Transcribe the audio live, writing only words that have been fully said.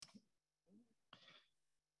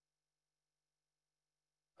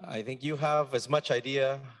I think you have as much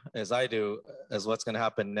idea as I do as what's going to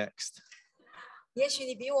happen next. 也许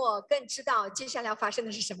你比我更知道接下来要发生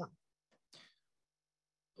的是什么。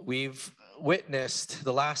We've witnessed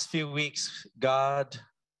the last few weeks God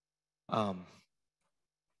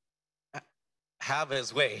have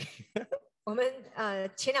his way. 我们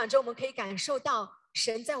前2周我们可以感受到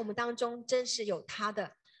神在我们当中真是有他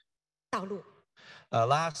的道路。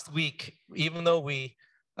Last week, even though we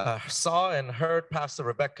saw and heard Pastor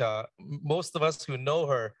Rebecca, most of us who know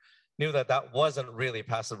her knew that that wasn't really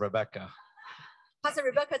Pastor Rebecca. Pastor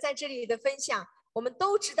Rebecca 在这里的分享，我们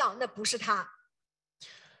都知道那不是他。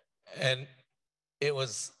And it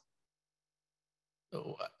was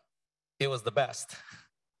the best.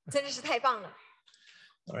 真的是太棒了。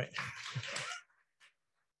All right.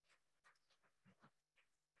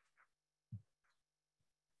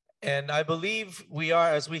 And I believe we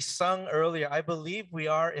are, as we sung earlier, I believe we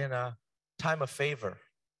are in a time of favor.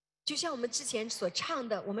 就像我们之前所唱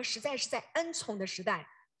的，我们实在是在恩宠的时代。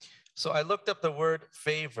So I looked up the word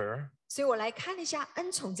favor. 所以我来看了一下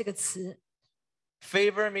恩宠这个词。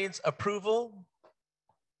Favor means approval.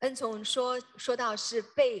 恩宠说到是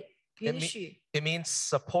被允许。It means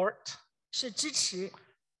support. 是支持。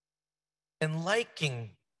And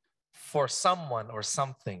liking for someone or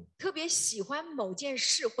something. 特别喜欢某件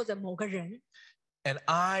事或者某个人。And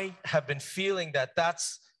I have been feeling that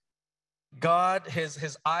that's God,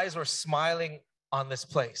 his eyes were smiling on this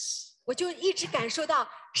place. 我就一直感受到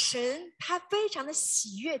神他非常的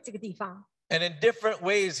喜悦这个地方。And in different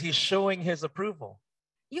ways, he's showing his approval.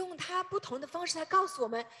 用他不同的方式来告诉我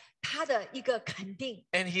们他的一个肯定。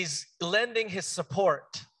And he's lending his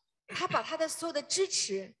support. 他把他的所有的支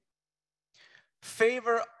持。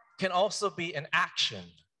Favor can also be an action.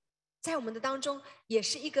 在我们的当中也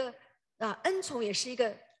是一个恩宠，也是一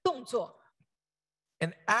个动作。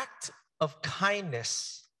An act of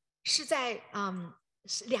kindness. 是在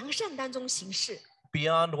良善当中行事。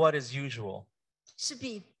Beyond what is usual. 是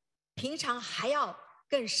比平常还要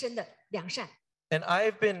更深的良善。And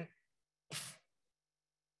I've been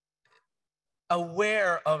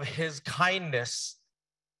aware of his kindness,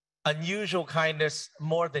 unusual kindness,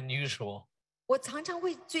 more than usual. 我常常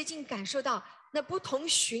会最近感受到那不同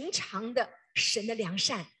寻常的神的良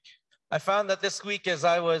善。I found that this week as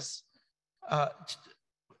I was,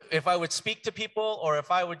 if I would speak to people or if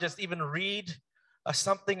I would just even read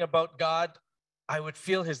something about God, I would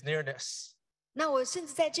feel his nearness. 那我甚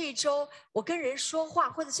至在这一周，我跟人说话，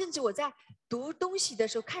或者甚至我在读东西的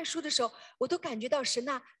时候、看书的时候，我都感觉到神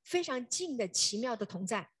那非常近的奇妙的同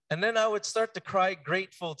在。And then I would start to cry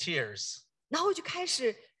grateful tears. 然后我就开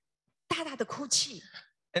始大大的哭泣。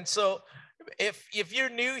And so, if you're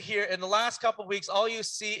new here, in the last couple of weeks, all you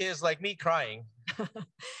see is like me crying.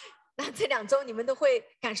 那这2周你们都会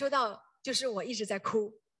感受到，就是我一直在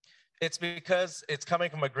哭。It's because it's coming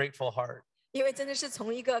from a grateful heart. 因为真的是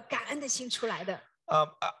从一个感恩的心出来的。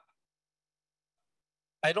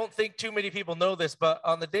I don't think too many people know this, but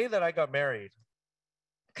on the day that I got married,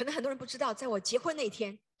 可能很多人不知道，在我结婚那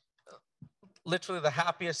天 literally the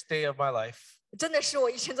happiest day of my life. 真的是我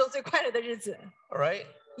一生中最快乐的日子。All right?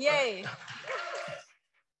 Yay!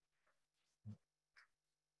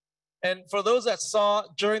 And for those that saw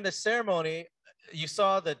during the ceremony, you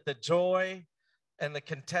saw that the joy and the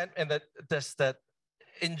content and the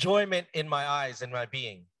enjoyment in my eyes and my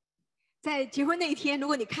being. 在结婚那一天，如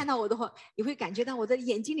果你看到我的话，你会感觉到我的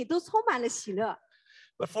眼睛里都充满了喜乐。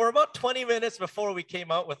But for about 20 minutes before we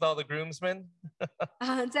came out with all the groomsmen,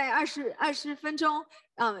 在20分钟，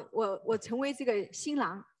我成为这个新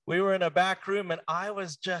郎。We were in a back room and I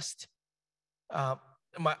was just,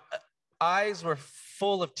 my eyes were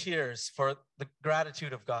full of tears for the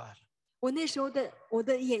gratitude of God. 我那时候我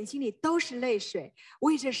的眼睛里都是泪水，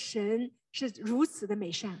为着神是如此的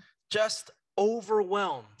美善。Just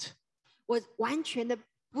overwhelmed. 我完全的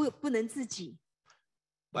不能自己。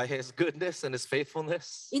By his goodness and his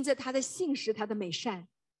faithfulness. 因着他的信实，他的美善。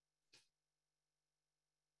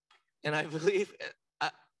And I believe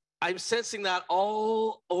I'm sensing that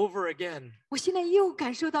all over again. 我现在又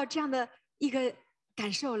感受到这样的一个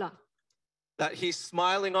感受了。That he's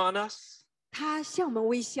smiling on us. 他向我们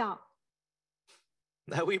微笑。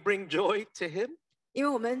That we bring joy to him. 因为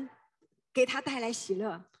我们给他带来喜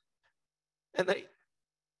乐。And that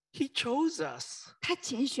he chose us. 他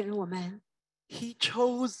拣选了我们。He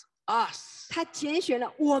chose us. 他拣选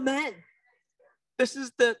了我们。This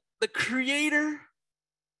is the creator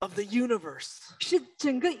of the universe. 是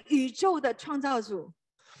整个宇宙的创造主。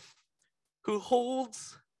Who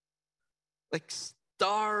holds like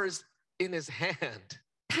stars in his hand.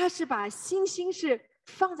 他是把星星是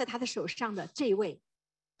放在他的手上的这一位。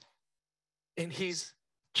And he's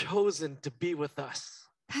chosen to be with us,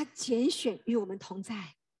 他拣选与我们同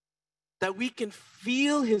在， that we can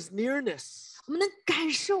feel his nearness 我们能感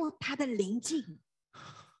受他的临近，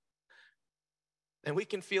 and we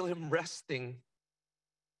can feel him resting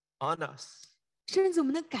on us. 甚至我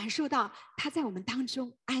们能感受到他在我们当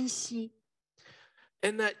中安息。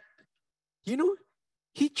 And that, you know,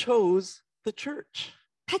 he chose the church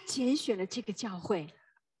他拣选了这个教会，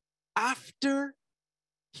 after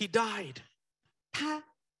he died. 他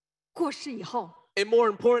过世以后， And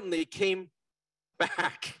more importantly, came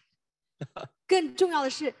back. 更重要的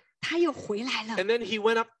是他又回来了， And then he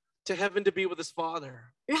went up to heaven to be with his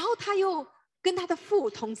Father. 然后他又跟他的父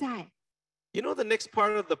同在。 You know, the next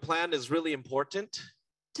part of the plan is really important.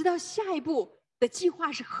 知道下一步的计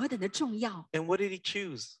划是何等的重要。 And what did he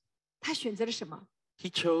choose? 他选择了什么？ He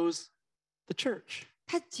chose the church.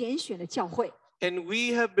 他拣选了教会。 And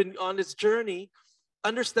we have been on this journey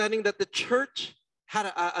understanding that the church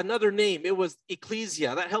had another name. It was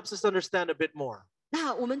ecclesia. That helps us understand a bit more.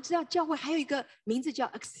 那我们知道教会还有一个名字叫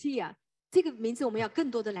Ecclesia， 这个名字我们要更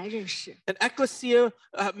多的来认识。 And ecclesia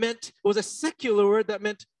was a secular word that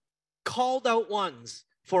meant called out ones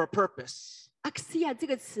for a purpose. Ecclesia 这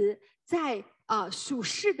个词在属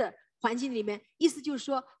世的环境里面，意思就是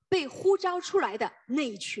说被呼召出来的那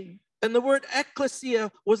一群。 And the word ecclesia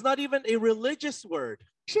was not even a religious word.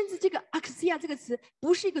 甚至这个 Ecclesia 这个词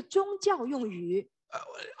不是一个宗教用语，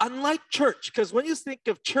 Unlike church, because when you think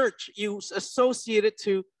of church, you associate it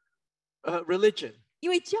to religion. 因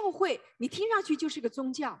为教会你听上去就是个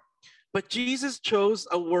宗教。 But Jesus chose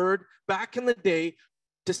a word back in the day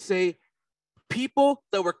to say people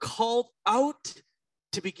that were called out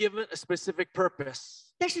to be given a specific purpose.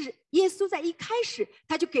 但是耶稣在一开始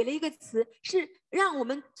他就给了一个词，是让我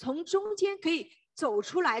们从中间可以走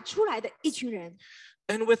出来的一群人。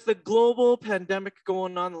 And with the global pandemic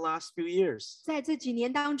going on the last few years, 在这几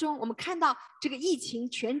年当中，我们看到这个疫情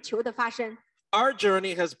全球的发生， our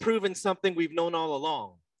journey has proven something we've known all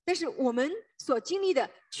along. 但是我们所经历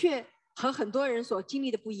的却和很多人所经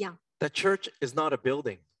历的不一样， That church is not a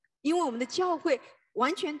building. 因为我们的教会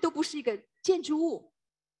完全都不是一个建筑物，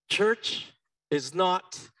 Church is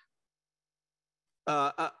not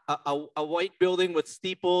a white building with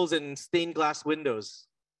steeples and stained glass windows.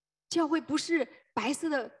 教会不是白色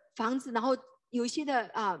的房子，然后有一些的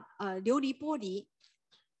琉璃玻璃，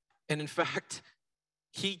 And in fact,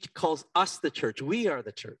 he calls us the church. We are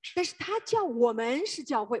the church. 但是他叫我们是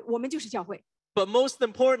教会，我们就是教会。 But most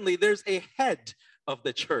importantly, there's a head of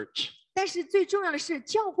the church. 但是最重要的是，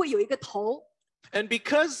教会有一个头。 And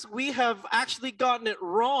because we have actually gotten it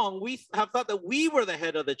wrong, we have thought that we were the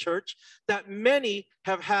head of the church, that many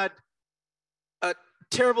have had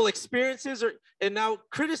terrible experiences and now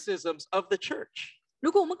criticisms of the church.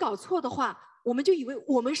 如果我们搞错的话，我们就以为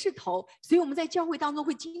我们是头，所以我们在教会当中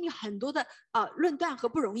会经历很多的论断和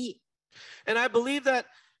不容易。 And I believe that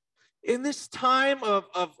in this time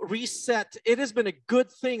of reset, it has been a good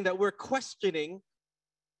thing that we're questioning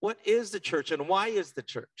what is the church and why is the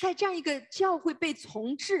church? 在这样一个教会被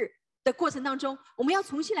重置的过程当中，我们要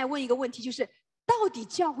重新来问一个问题，就是到底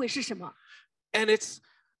教会是什么？ And it's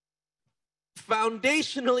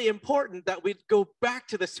foundationally important that we go back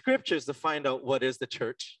to the scriptures to find out what is the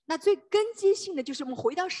church. 那最根基性的就是我们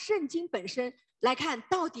回到圣经本身来看，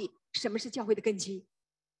到底什么是教会的根基，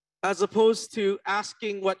 As opposed to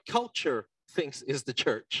asking what culture thinks is the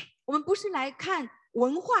church. 我们不是来看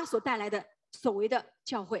文化所带来的所谓的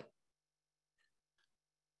教会。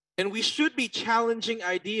 And we should be challenging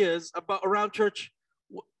ideas around church.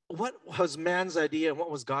 What was man's idea and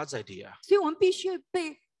what was God's idea? 所以我们必须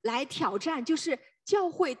被来挑战，就是教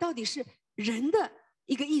会到底是人的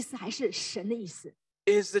一个意思，还是神的意思？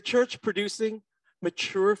 Is the church producing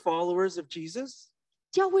mature followers of Jesus?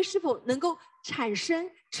 教会是否能够产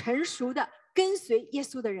生成熟的跟随耶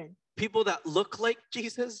稣的人？ People that look like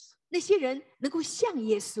Jesus? 那些人能够像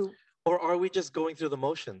耶稣， Or are we just going through the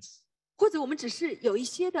motions? 或者我们只是有一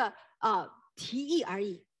些的提议而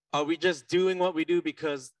已， Are we just doing what we do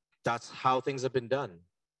because that's how things have been done?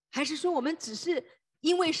 还是说我们只是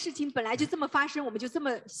因为事情本来就这么发生，我们就这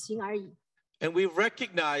么行而已？ And we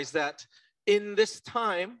recognize that in this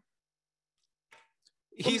time,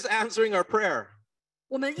 he's answering our prayer.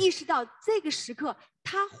 我们意识到这个时刻，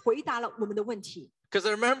他回答了我们的问题。 Because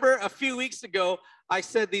I remember a few weeks ago, I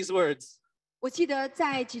said these words. 我记得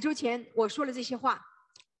在几周前我说了这些话。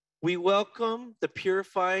 We welcome the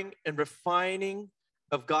purifying and refining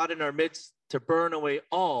of God in our midst to burn away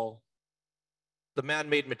all the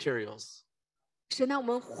man-made materials. 神啊，我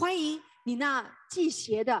们欢迎你那祭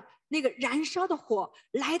邪的那个燃烧的火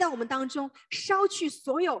来到我们当中，烧去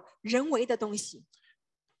所有人为的东西。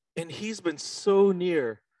And he's been so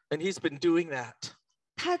near, and he's been doing that.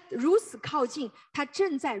 他如此靠近，他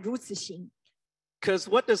正在如此行。 Because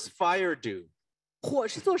what does fire do? 火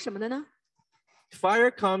是做什么的呢？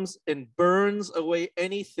 Fire comes and burns away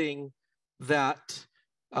anything that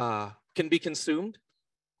can be consumed.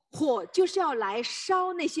 火就是要来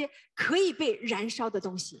烧那些可以被燃烧的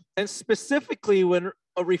东西， And specifically when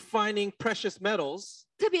refining precious metals,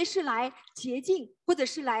 特别是来洁净或者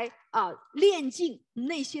是来炼净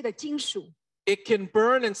那些的金属， it can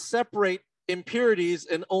burn and separate impurities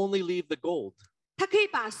and only leave the gold. 它可以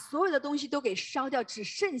把所有的东西都给烧掉，只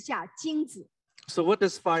剩下金子。 So what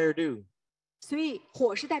does fire do? 所以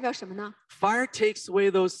火是代表什么呢？ Fire takes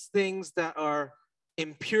away those things that are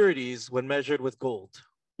impurities when measured with gold.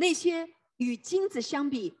 那些与金子相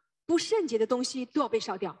比不圣洁的东西都要被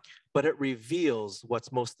烧掉， But it reveals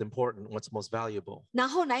what's most important, what's most valuable. 然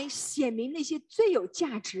后来显明那些最有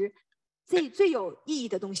价值、最有意义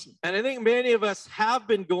的东西。 And I think many of us have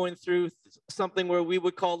been going through something where we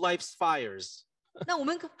would call life's fires. 那我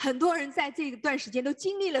们很多人在这段时间都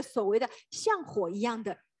经历了所谓的像火一样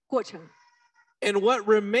的过程。 And what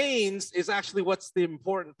remains is actually what's the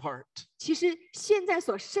important part. 其实现在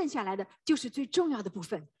所剩下来的就是最重要的部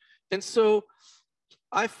分。 And so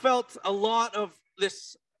I felt a lot of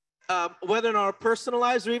this, whether in our personal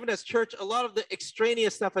lives or even as church, a lot of the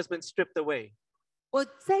extraneous stuff has been stripped away. 我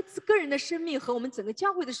在个人的生命和我们整个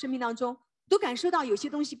教会的生命当中，都感受到有些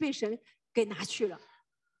东西被神给拿去了。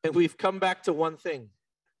 And we've come back to one thing.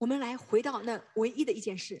 我们来回到那唯一的一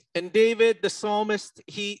件事。 And David, the psalmist,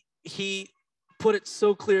 he put it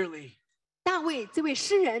so clearly. 大卫这位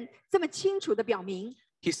诗人这么清楚的表明，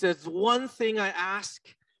 He says, one thing I ask,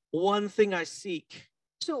 one thing I seek.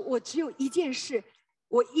 说我只有一件事，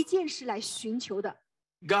我一件事来寻求的。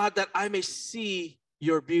 God, that I may see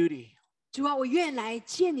your beauty, 主啊，我愿来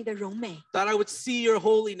见你的荣美， that I would see your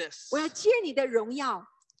holiness. 我要见你的荣耀。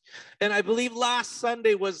 And I believe last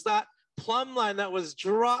Sunday was that plumb line that was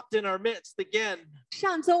dropped in our midst again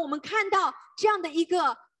上周我们看到这样的一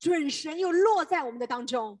个准绳又落在我们的当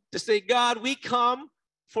中。 to say, God, we come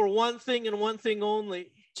for one thing and one thing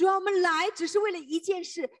only. 主啊，我们来只是为了一件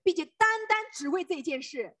事，并且单单只为这一件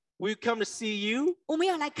事。 We come to see you, 我们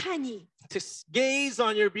要来看你， to gaze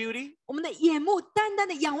on your beauty, 我们的眼目单单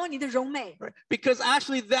的仰望你的荣美。 right? Because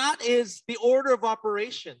actually that is the order of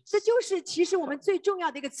operations. 这就是其实我们最重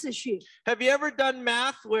要的一个次序。 Have you ever done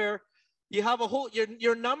math where you have a whole,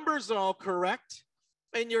 your numbers are all correct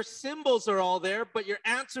and your symbols are all there, but your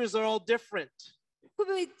answers are all different? 会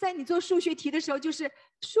不会在你做数学题的时候，就是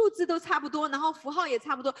数字都差不多，然后符号也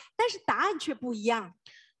差不多，但是答案却不一样？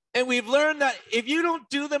 And we've learned that if you don't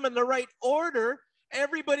do them in the right order,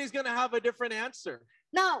 everybody's going to have a different answer.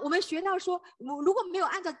 那我们学到说，如果没有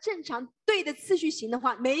按照正常对的次序行的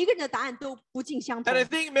话，每一个人的答案都不尽相同 And。I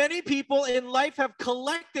think many people in life have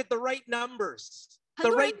collected the right numbers, the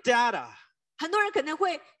right data, 很多人可能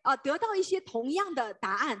会得到一些同样的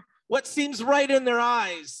答案， what seems right in their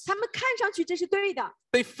eyes. 他们看上去这是对的，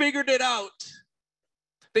 They figured it out.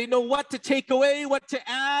 They know what to take away, what to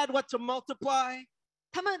add, what to multiply.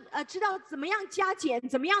 他们知道怎么样加减，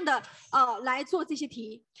怎么样的来做这些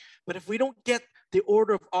题。 But if we don't get the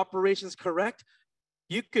order of operations correct,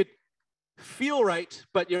 you could feel right,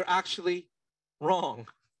 but you're actually wrong.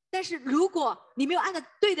 但是如果你没有按照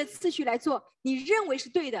对的次序来做，你认为是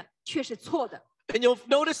对的，却是错的。 And you'll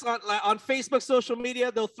notice on Facebook, social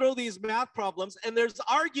media, they'll throw these math problems, and there's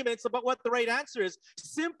arguments about what the right answer is,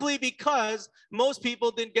 simply because most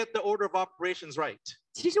people didn't get the order of operations right.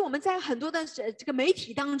 其实我们在很多的这个媒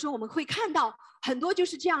体当中，我们会看到很多就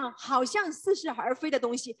是这样，好像似是而非的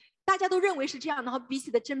东西，大家都认为是这样，然后彼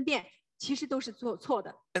此的争辩，其实都是错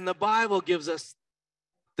的。 And the Bible gives us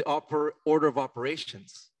the order of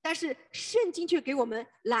operations. 但是圣经却给我们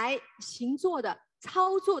来行做的、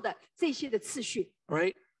操作的这些的次序。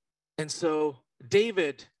 Right? And so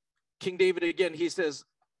David, King David again, he says,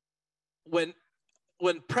 when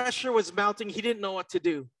pressure was mounting, he didn't know what to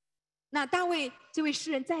do. 那大卫这位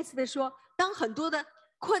诗人再次的说，当很多的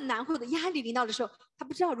困难或者压力临到的时候，他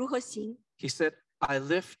不知道如何行。 He said, I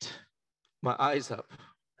lift my eyes up.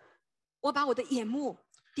 我把我的眼目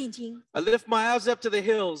定睛， I lift my eyes up to the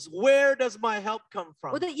hills. Where does my help come 我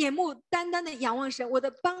from? 的眼目单单的仰望神，我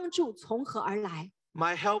的帮助从何而来？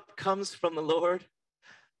 My help comes from the Lord,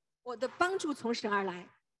 我的帮助从神而来，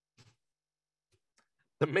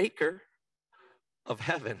 the maker of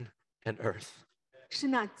heaven and earth. 是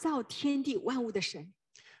那造天地万物的神。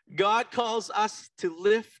 God calls us to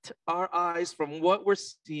lift our eyes from what we're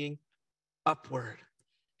seeing upward.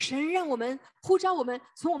 神让我们呼召我们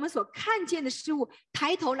从我们所看见的事物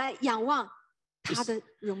抬头来仰望他的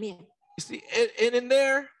容面。 You see, and in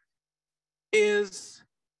there, is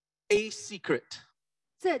a secret.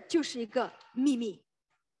 这就是一个秘密，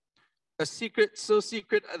 A secret so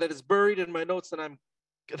secret that is buried in my notes and I'm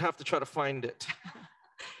going to have to try to find it.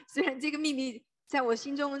 虽然这个秘密在我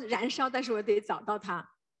心中燃烧，但是我得找到它。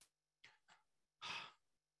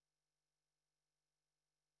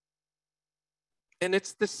 And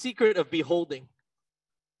it's the secret of beholding.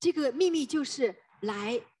 这个秘密就是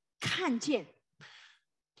来看见。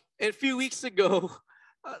 And a few weeks ago,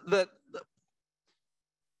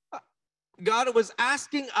 God was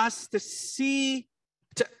asking us to see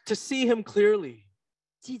Him clearly.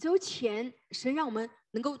 几周前，神让我们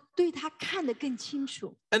能够对他看得更清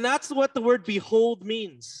楚。 And that's what the word behold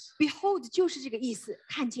means. Behold 就是这个意思，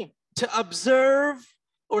看见， To observe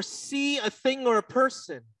or see a thing or a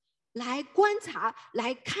person. 来观察，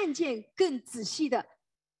来看见更仔细的、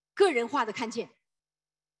个人化的看见。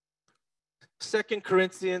 2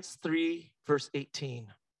 Corinthians 3, verse 18.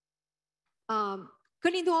 哥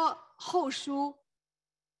林多后书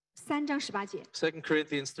3章18节， 2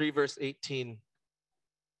 Corinthians 3, verse 18.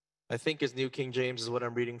 I think is New King James is what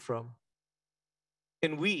I'm reading from.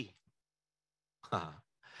 And we,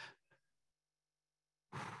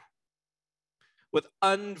 with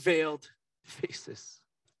unveiled faces,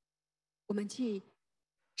 我们既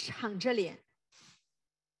敞着脸，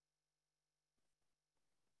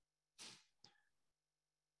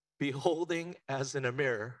 beholding as in a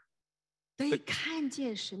mirror 得以看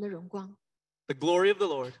见神的荣光， the glory of the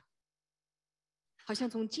Lord, 好像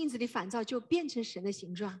从镜子里反照，就变成神的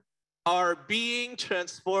形状。 are being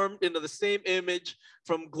transformed into the same image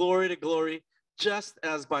from glory to glory, just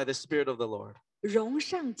as by the Spirit of the Lord. 荣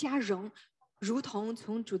上加荣，如同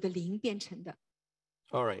从主的灵变成的。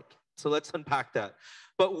 All right, so let's unpack that.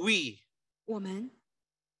 But we, 我们，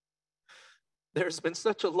 there's been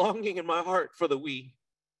such a longing in my heart for the we.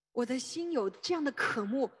 我的心有这样的渴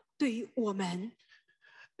慕，对于我们。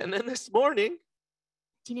 And then this morning,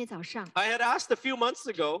 今天早上， I had asked a few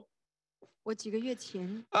months ago 我几个月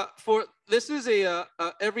前， for this is a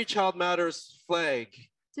Every Child Matters flag.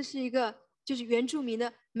 这是一个就是原住民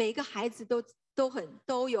的每一个孩子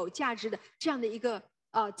都有价值的这样的一个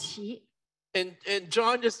旗。 And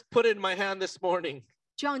John just put it in my hand this morning.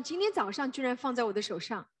 就像今天早上居然放在我的手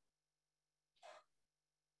上，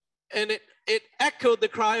 And it echoed the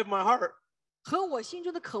cry of my heart. 和我心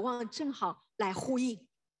中的渴望正好来呼应。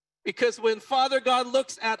 Because when Father God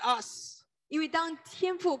looks at us, 因为当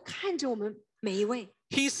天父看着我们每一位，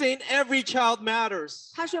 He's saying every child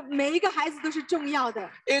matters. 他说每一个孩子都是重要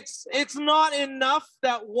的， It's not enough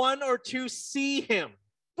that one or two see Him.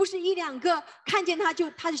 不是一两个看见他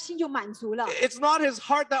的心就满足了， It's not His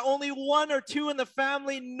heart that only one or two in the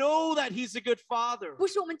family know that He's a good Father. 不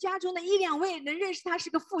是我们家中的一两位能认识他是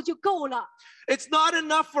个父就够了， It's not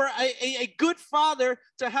enough for a good father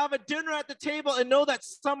to have a dinner at the table and know that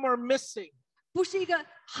some are missing. 不是一个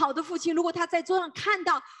好的父亲。如果他在桌上看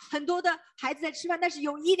到很多的孩子在吃饭，但是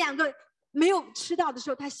有一两个没有吃到的时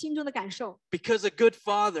候，他心中的感受， Because a good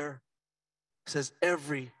father says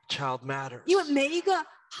every child matters. 因为每一个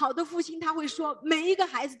好的父亲他会说每一个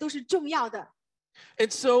孩子都是重要的。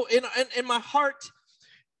 And so in my heart,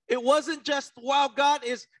 it wasn't just, wow, God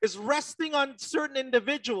is resting on certain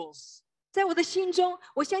individuals. 在我的心中，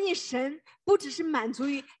我相信神不只是满足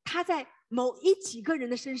于他在某几个人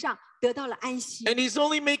的身上得到了安息， And He's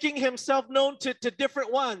only making Himself known to different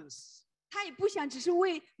ones. 他也不想只是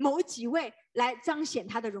为某几位来彰显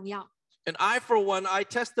他的荣耀。 And I, for one, I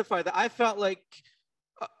testify that I felt like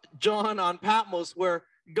John on Patmos, where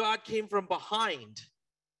God came from behind.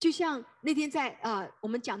 就像那天在我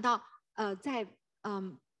们讲到在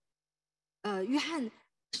约翰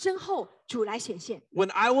身后主来显现， When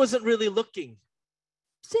I wasn't really looking,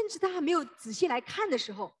 甚至他还没有仔细来看的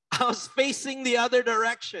时候， I was facing the other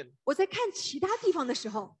direction. 我在看其他地方的时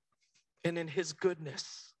候， And in His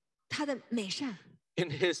goodness, 他的美善， in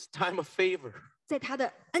His time of favor, 在他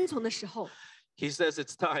的恩宠的时候， He says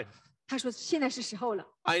it's time. 他说现在是时候了，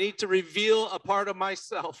 I need to reveal a part of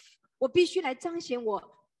myself 我必须来彰显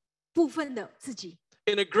我部分的自己，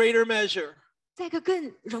 in a greater measure 在一个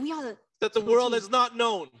更荣耀的 that the world has not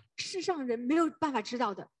known 世上人没有办法知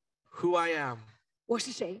道的， who I am. 我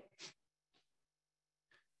是谁。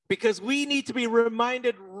 Because we need to be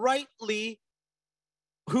reminded rightly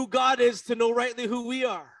who God is to know rightly who we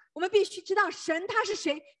are. 我们必须知道神他是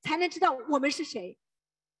谁，才能知道我们是谁。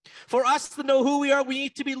 For us to know who we are, we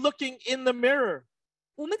need to be looking in the mirror.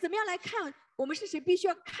 我们怎么样来看我们是谁？必须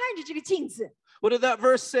要看着这个镜子。 What did that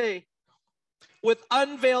verse say? With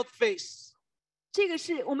unveiled face. 这个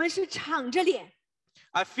是我们是敞着脸，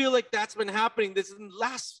 I feel like that's been happening. This is the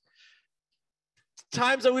last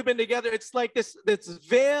times that we've been together, it's like this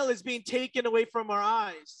veil is being taken away from our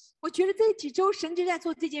eyes. 我觉得这几周神就在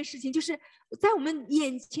做这件事情，就是在我们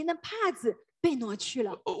眼前的帕子被挪去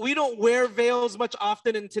了。We don't wear veils much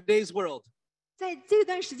often in today's world. 在这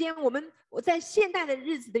段时间，我在现代的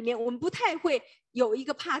日子里面，我们不太会有一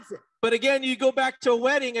个帕子。But again, you go back to a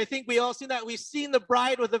wedding, I think we all seen that. We've seen the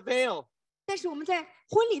bride with a veil. 但是我们在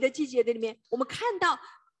婚礼的季节的里面，我们看到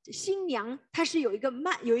新娘她是有一个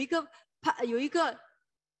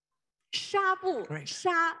纱布 Great.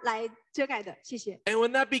 纱来遮盖的。谢谢。 And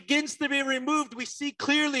when that begins to be removed, we see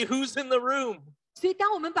clearly who's in the room. 所以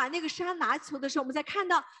当我们把那个纱拿出的时候，我们才看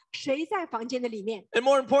到谁在房间的里面， And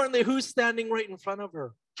more importantly, who's standing right in front of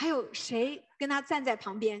her. 还有谁跟她站在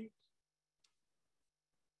旁边。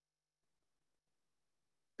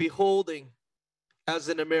 Beholding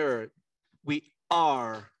as in a mirror, we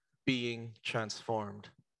are being transformed.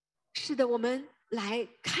 是的，我们来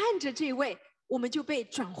看着这位，我们就被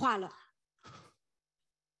转化了。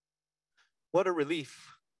 What a relief.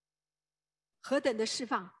 何等的释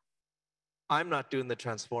放！ I'm not doing the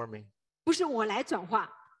transforming. 不是我来转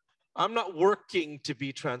化， I'm not working to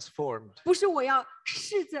be transformed. 不是我要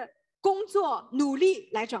试着工作努力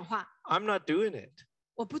来转化， I'm not doing it.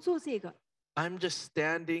 我不做这个， I'm just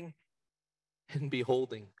standing and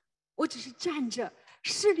beholding. 我只是站着，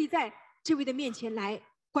侍立在这位的面前来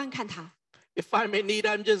观看他。 If I'm in need,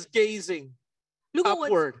 I'm just gazing 如果我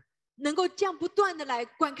upward. 能够这样不断的来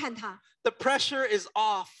观看他， The pressure is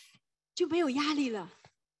off. 就没有压力了。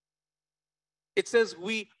 It says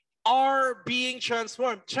we are being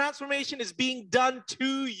transformed. Transformation is being done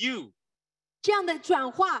to you. 这样的转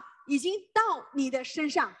化已经到你的身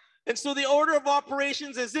上， And so the order of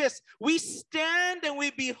operations is this. We stand and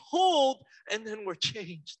we behold, and then we're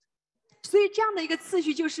changed. 所以这样的一个次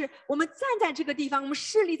序就是，我们站在这个地方，我们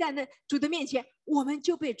侍立在那主的面前，我们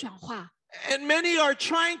就被转化。 And many are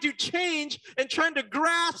trying to change and trying to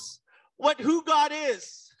grasp who God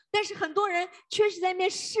is. 但是很多人确实在那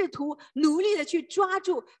边试图努力的去抓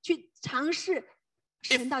住、去尝试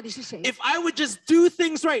神到底是谁。 If I would just do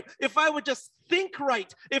things right, if I would just think right,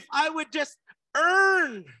 if I would just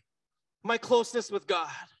earn my closeness with God.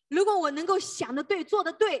 如果我能够想得对、做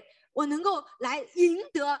得对，我能够来赢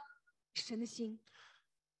得神的心。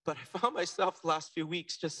 But I found myself the last few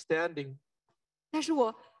weeks just standing 但是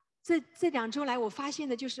我这2周来，我发现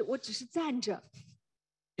的就是，我只是站着，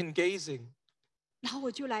 and gazing 然后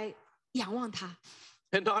我就来仰望他，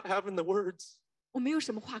 and not having the words 我没有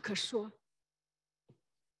什么话可说，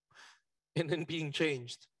 and then being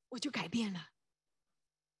changed. 我就改变了。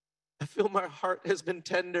 I feel my heart has been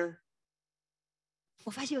tender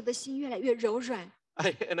我发现我的心越来越柔软，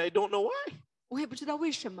 and I don't know why. 我也不知道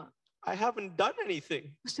为什么， I haven't done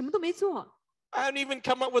anything. 我什么都没做， I haven't even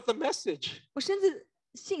come up with a message. 我甚至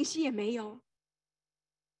信息也没有。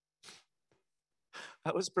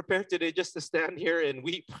 I was prepared today just to stand here and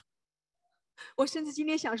weep 我甚至今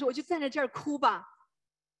天想说，我就站在这儿哭吧，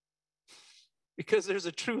 because there's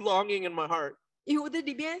a true longing in my heart. 因为我的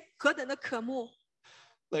里边何等的渴慕。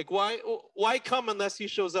 Like, why come unless he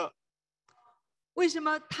shows up? 为什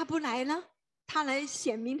么他不来呢？他来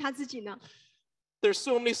显明他自己呢？ There's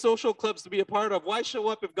so many social clubs to be a part of. Why show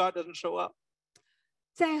up if God doesn't show up?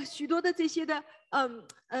 在许多的这些的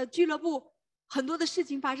俱乐部，很多的事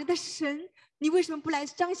情发生，但神，你为什么不来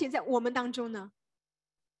彰显在我们当中呢？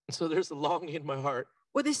 So there's a longing in my heart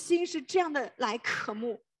我的心是这样的来渴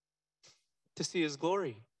慕， to see his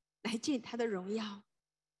glory. 来见他的荣耀，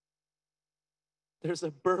 There's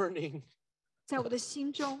a burning 在我的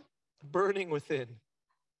心中 within.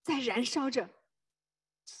 在燃烧着，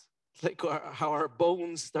 Like how our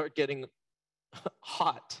bones start getting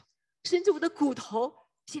hot. 甚至我的骨头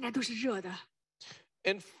现在都是热的。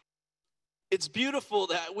 And it's beautiful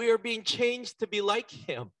that we are being changed to be like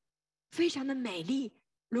him. 非常的美丽。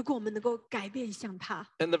如果我们能够改变像他，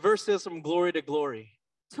 And the verse says from glory to glory.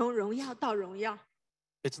 从荣耀到荣耀，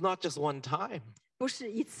 It's not just one time. 不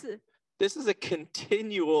是一次， This is a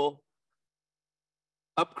continual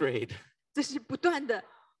upgrade. 这是不断的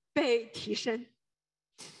被提升。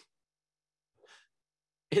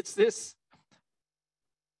 It's this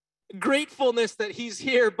gratefulness that he's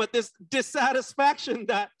here, but this dissatisfaction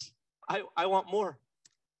that I want more.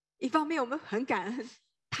 一方面我们很感恩，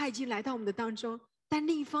他已经来到我们的当中，但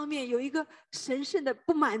另一方面有一个神圣的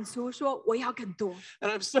不满足，说我要更多。 And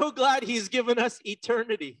I'm so glad he's given us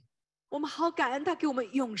eternity 我们好感恩他给我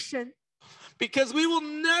们永生， because we will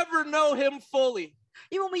never know him fully.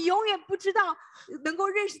 因为我们永远不知道能够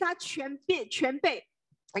认识他全备。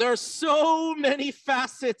 There are so many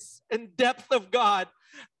facets and depth of God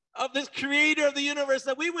of this creator of the universe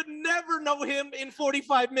that we would never know him in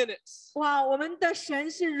 45 minutes. 哇，我们的神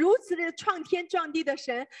是如此的创天创地的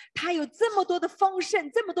神，他有这么多的丰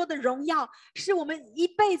盛，这么多的荣耀，是我们一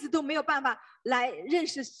辈子都没有办法来认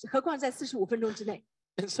识，何况在45分钟之内。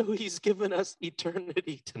And so he's given us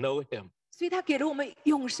eternity to know him. 所以他给了我们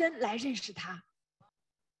永生来认识他。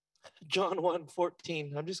John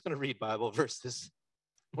 1:14. I'm just going to read Bible verses.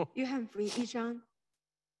 约翰福音1章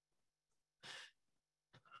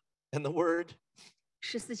And the word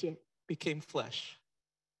 14节， became flesh.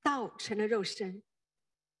 道成了肉身。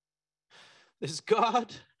 This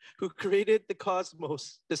God who created the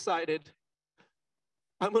cosmos decided,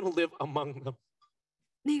 I'm going to live among them.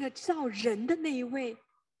 那个造人的那一位，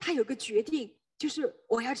他有个决定，就是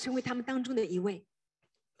我要成为他们当中的一位。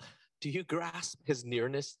 Do you grasp his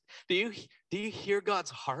nearness? Do you hear God's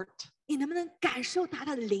heart? 你能不能感受他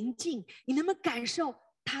的临近？你能不能感受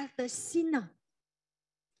他的心呢？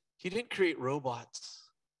 He didn't create robots.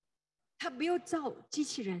 他没有造机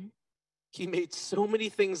器人， He made so many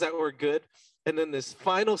things that were good. And then this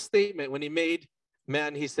final statement, when he made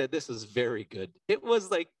man, he said, this is very good. It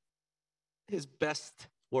was like his best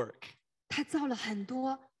work. 他造了很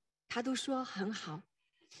多，他都说很好，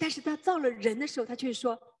但是他造了人的时候，他却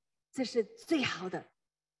说这是最好的，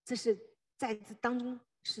这是在这当中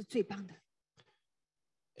是最棒的。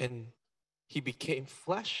 And he became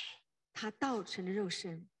flesh. 他道成了肉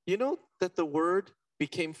身。 You know that the word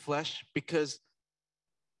became flesh because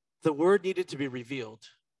the word needed to be revealed.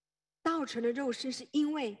 道成了肉身，是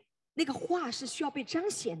因为那个话是需要被彰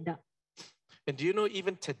显的。 And do you know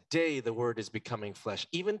even today the word is becoming flesh?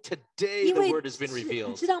 Even today 因 the 为 word has been 你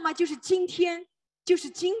revealed. 知道吗？就是今天，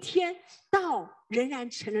道仍然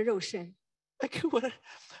成了肉身。 Like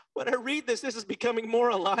when I read this, this is becoming more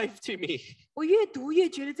alive to me. 我越读越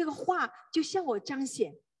觉得这个话就向我彰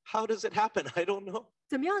显， How does it happen? I don't know.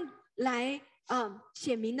 怎么样来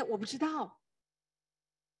显明的？我不知道。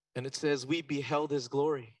 And it says, we beheld his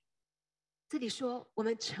glory, 这里说我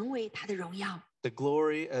们成为他的荣耀， the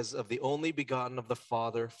glory as of the only begotten of the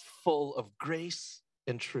Father, full of grace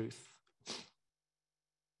and truth.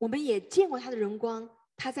 我们也见过他的荣光，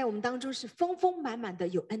他在我们当中是丰丰满满的，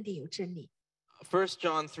有恩典，有真理。 1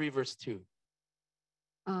 John 3, verse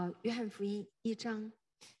 2. 约翰福音1章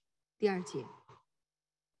第2节，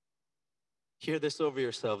 Hear this over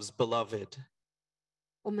yourselves, beloved.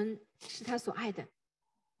 我们是他所爱的。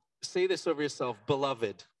 Say this over yourself,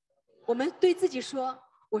 beloved. 我们对自己说，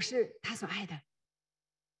我是他所爱的。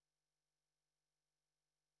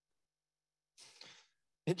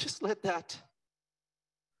 And just let that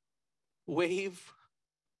wave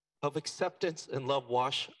of acceptance and love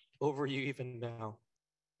wash over you even now.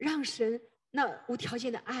 让神那无条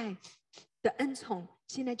件的爱的恩宠，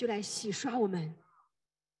现在就来洗刷我们。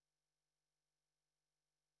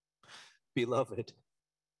 Beloved,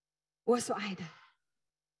 我所爱的，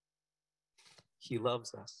 he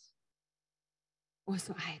loves us. 我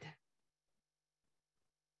所爱的。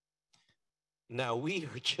 Now we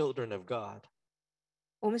are children of God.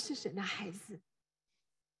 我们是神的孩子，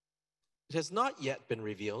 It has not yet been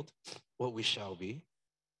revealed what we shall be,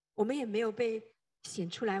 我们也没有被显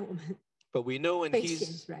出来，我们 but we know when 被显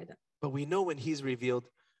he's 出来的。 revealed,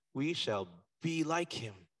 we shall be like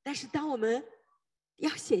him. 但是当我们要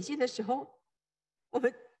显现的时候，我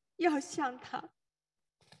们要像他，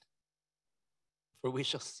 For we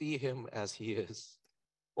shall see him as he is.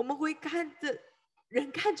 我们会看着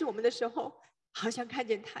人看着我们的时候，好像看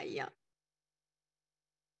见他一样。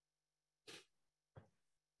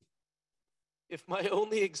 If my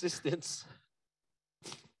only existence,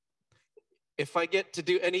 if I get to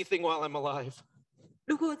do anything while I'm alive,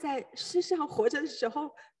 如果在世上活着的时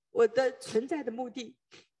候，我的存在的目的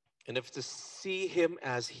and if to see him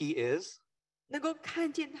as he is, 能够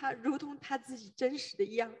看见他，如同他自己真实的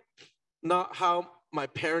一样， not how my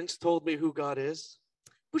parents told me who God is,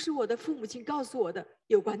 不是我的父母亲告诉我的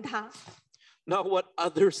有关他， not what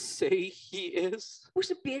others say he is, 不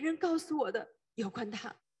是别人告诉我的有关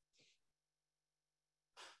他。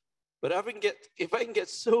 but if I can get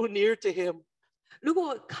so near to him 如果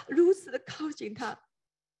我如此的靠近他，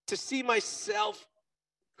 to see myself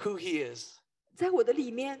who he is, 在我的里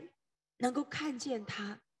面能够看见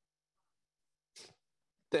他，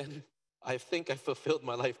 then I think I fulfilled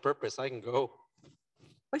my life purpose. I can go.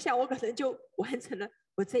 我想我可能就完成了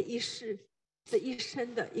我这一世、这一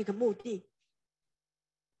生的一个目的。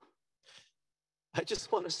 I just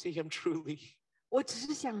want to see him truly. 我只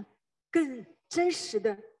是想更真实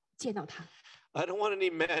的见到他， I don't want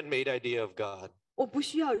any man-made idea of God. 我不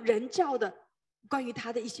需要人教的关于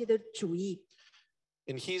他的一些的主意。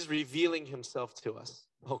 And he's revealing himself to us.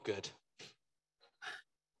 Oh, good.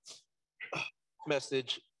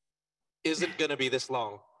 message isn't going to be this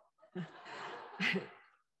long.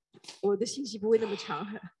 我的信息不会那么长。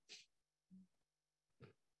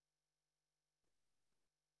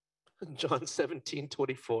John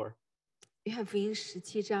 17:24. 约翰福音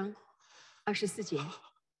17章24节，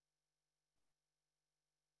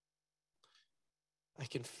 I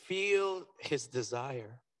can feel his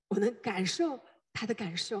desire. 我能感受他的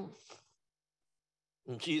感受。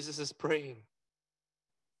 And Jesus is praying.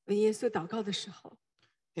 when 耶稣祷告的时候，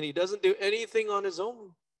 And he doesn't do anything on his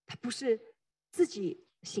own. 他不是自己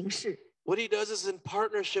行事， What he does is in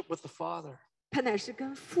partnership with the Father. 他乃是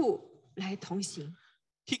跟父来同行。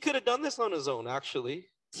 He could have done this on his own, actually,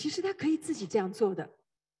 其实他可以自己这样做的，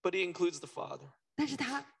 but he includes the Father. 但是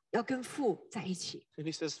他要跟父在一起。 And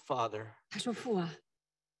he says, Father, 他说：“父啊，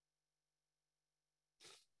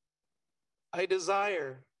 I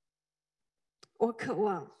desire, 我渴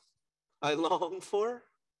望， I long for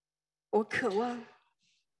我渴望，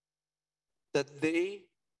 that they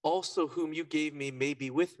also whom you gave me may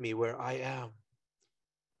be with me where I am.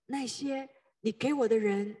 那些你给我的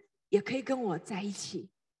人也可以跟我在一起，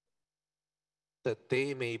 That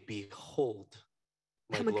they may behold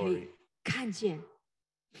my 他们可 glory. 以看见，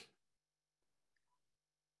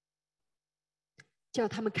叫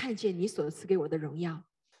他们看见你所赐给我的荣耀。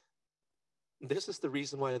 This is the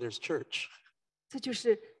reason why there's church. 这就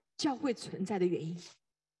是教会存在的原因，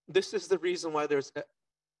 This is the reason why there's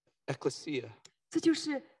ecclesia. 这就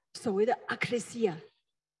是所谓的阿克利西亚。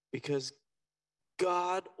 Because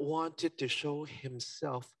God wanted to show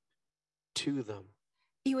himself to them.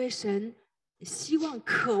 因为神希望、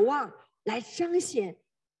渴望来彰显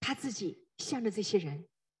他自己，向着这些人。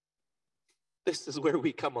 This is where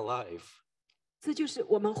we come alive. 这就是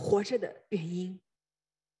我们活着的原因，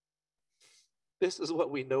 This is what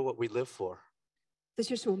we know what we live for. 这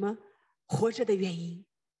就是我们活着的原因。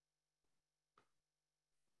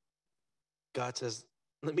 God says,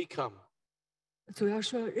 let me come, 主要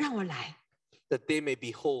说让我来， that they may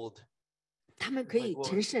behold. 他们可以 My glory.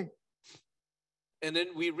 成圣。 And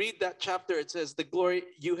then we read that chapter, it says, the glory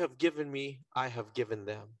you have given me, I have given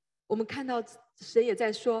them. 我们看到神也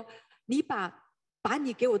在说：“你把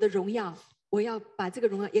你给我的荣耀，我要把这个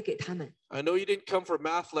荣耀也给他们。” I know you didn't come for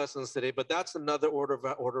math lessons today, but that's another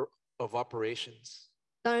order of operations.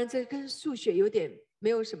 当然，这跟数学有点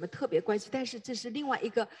没有什么特别关系，但是这是另外一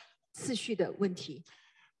个次序的问题。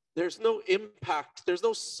 There's no impact, there's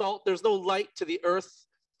no salt, there's no light to the earth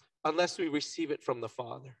unless we receive it from the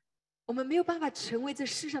Father. 我们没有办法成为这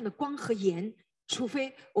世上的光和盐，除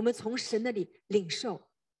非我们从神那里领受。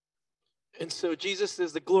 And so Jesus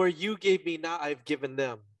says, the glory you gave me, now I've given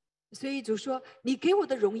them. 所以主说：“你给我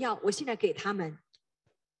的荣耀，我现在给他们。”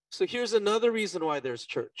 So here's another reason why there's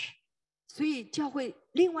church. 所以教会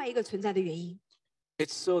另外一个存在的原因，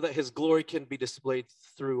 It's so that his glory can be displayed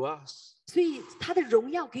through us. 所以他的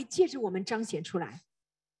荣耀可以借着我们彰显出来。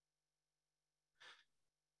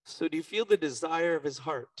 So do you feel the desire of his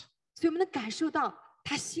heart? 所以我们能感受到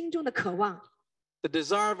他心中的渴望。 The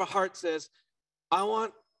desire of a heart says,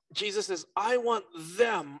 Jesus says, I want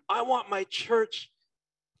them, I want my church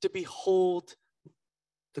to behold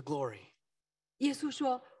the glory. 耶稣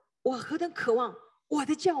说：“我何等渴望我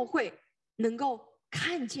的教会能够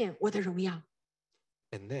看见我的荣耀。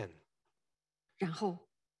 And then ”然后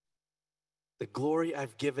the glory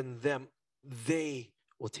I've given them, they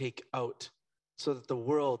will take out so that the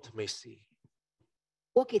world may see.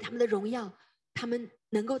 我给他们的荣耀，他们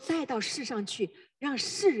能够带到世上去，让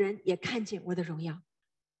世人也看见我的荣耀。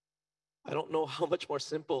 I don't know how much more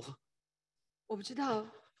simple. 我不知道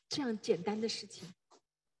这样简单的事情，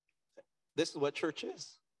 This is what church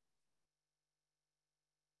is.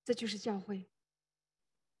 这就是教会。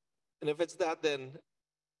 And if it's that, then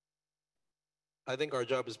I think our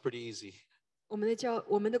job is pretty easy.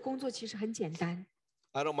 我们的工作其实很简单，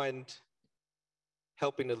 I don't mind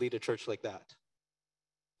helping to lead a church like that.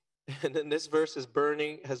 And then this verse has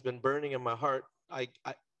been burning in my heart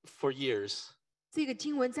for years. 这个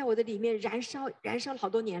经文在我的里面燃烧了好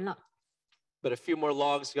多年了。 But a few more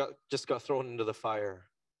logs just got thrown into the fire.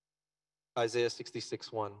 Isaiah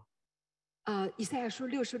 66:1. 以赛亚书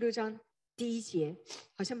66章第1节，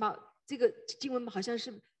好像把这个经文好像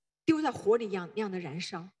是丢在火里一样那样的燃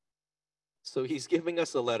烧。 So he's giving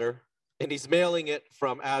us a letter, and he's mailing it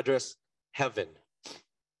from address heaven.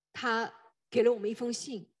 他给了我们一封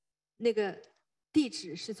信，那个地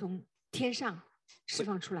址是从天上释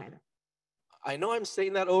放出来的。 I know I'm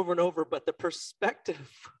saying that over and over, but the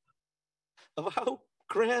perspective of how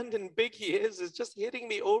grand and big he is just hitting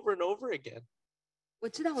me over and over again. 我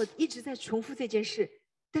知道我一直在重复这件事，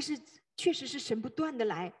但是确实是神不断的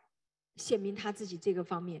来显明他自己这个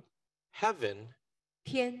方面。 Heaven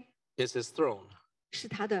天 is his throne. 是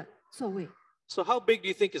他的座位。 So how big do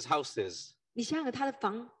you think his house is? 你想想看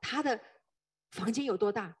他的房间有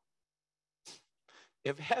多大？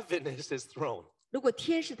 If heaven is his throne, 如果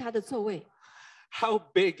天是他的座位， how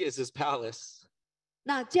big is his palace?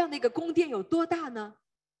 那这样的一个宫殿有多大呢？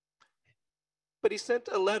 But he sent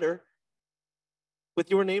a letter with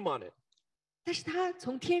your name on it. 但是他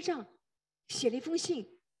从天上写了一封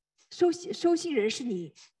信，收信人是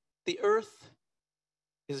你， The earth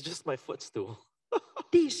is just my footstool.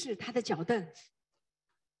 地是他的脚凳，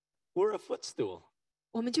 We're a footstool.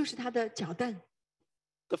 我们就是他的脚凳。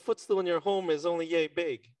 The footstool in your home is only yay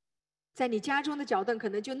big. 在你家中的脚凳可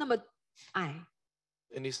能就那么矮。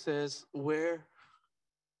 And he says, where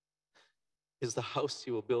is the house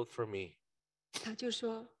you will build for me? 他就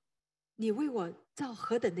说：“你为我造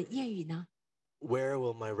何等的殿宇呢？ Where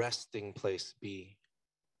will my resting place be?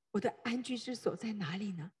 我的安居之所在哪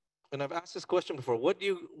里呢？” And I've asked this question before.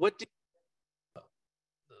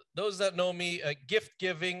 Those that know me, gift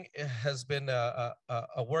giving has been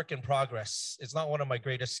a work in progress. It's not one of my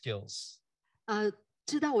greatest skills.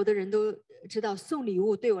 知道我的人都知道，送礼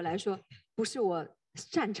物对我来说不是我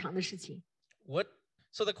擅长的事情。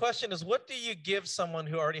 So the question is, what do you give someone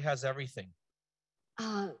who already has everything?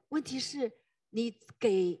 问题是，你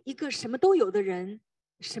给一个什么都有的人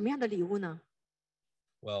什么样的礼物呢？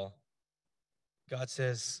 Well, God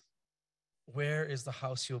says, where is the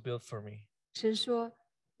house you'll build for me? 神说：“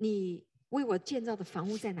你为我建造的房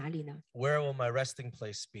屋在哪里呢？ Where will my resting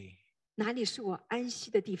place be? 哪里是我安息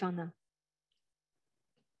的地方呢？”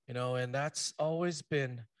 You know, and that's always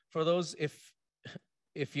been, for those,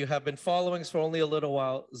 if you have been following us for only a little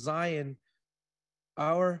while, Zion,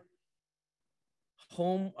 our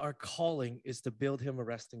home, our calling is to build him a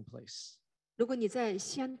resting place. 如果你在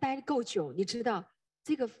西安待够久，你知道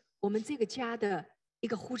我们这个家的一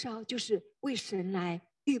个呼召就是为神来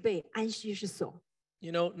预备安息之所，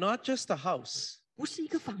 You know, not just a house, 不是一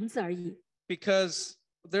个房子而已。 because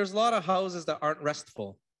there's a lot of houses that aren't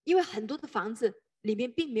restful. 因为很多的房子里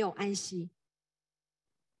面并没有安息。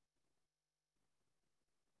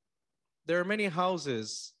 There are many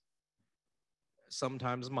houses,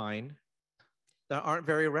 sometimes mine, that aren't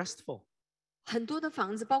very restful. 很多的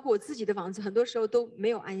房子，包括我自己的房子，很多时候都没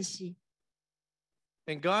有安息。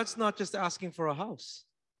 And God's not just asking for a house,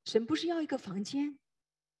 神不是要一个房间，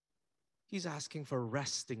 he's asking for a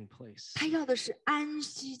resting place. 他要的是安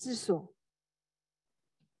息之所。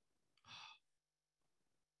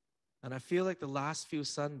 And I feel like the last few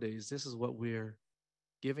Sundays, this is what we're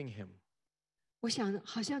giving him. 我想，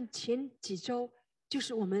好像前几周就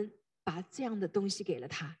是我们把这样的东西给了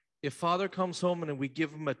他。 If Father comes home and we give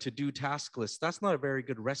him a to-do task list, that's not a very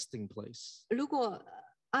good resting place. 如果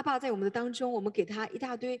阿爸在我们的当中，我们给他一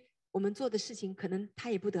大堆我们做的事情，可能他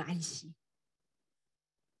也不得安息。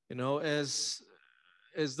 You know, as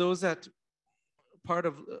those that part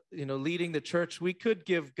of leading the church, we could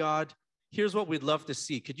give God, here's what we'd love to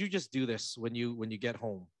see. Could you just do this when you get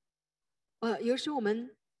home? 有时候我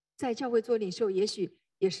们在教会做领袖，也许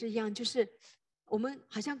也是一样，就是我们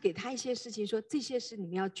好像给他一些事情，说这些是你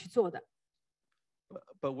们要去做的。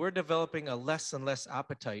 But we're developing a less and less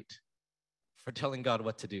appetite for telling God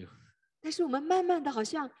what to do. 但是我们慢慢的，好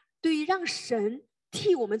像对于让神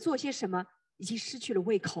替我们做些什么，已经失去了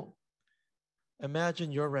胃口。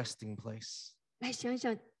 Imagine your resting place. 来想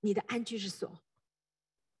想你的安居之所。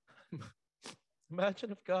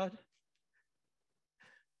 Imagine if God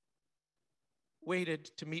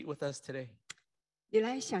waited to meet with us today. 你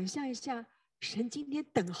来想象一下，神今天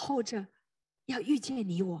等候着要遇见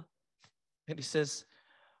你我。 And he says,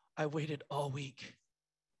 I waited all week.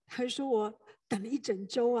 他说我等了一整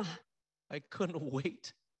周啊， I couldn't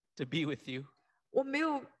wait to be with you. 我没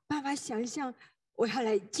有办法想象我要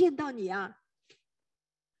来见到你啊，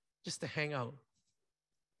 Just to hang out.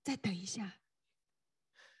 再等一下。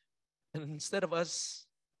 And instead of us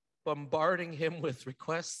bombarding him with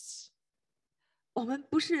requests, 我们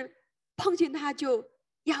不是碰见他就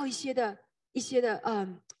要一些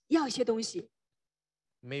要一些东西，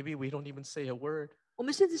 maybe we don't even say a word. 我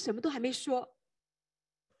们甚至什么都还没说，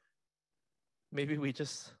 Maybe we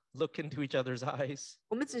just look into each other's eyes.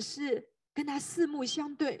 我们只是跟他四目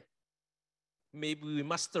相对。 Maybe we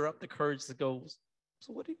muster up the courage to go,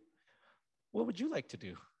 so what would you like to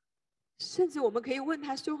do? 甚至我们可以问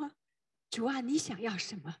他说：“主啊，你想要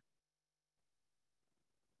什么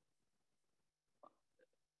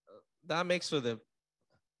That makes for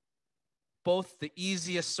both the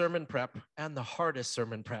easiest sermon prep and the hardest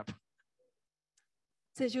sermon prep.？”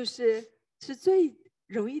 这是最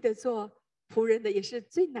容易的做仆人的，也是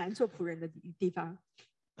最难做仆人的地方。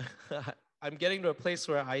 I'm getting to a place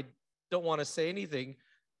where don't want to say anything.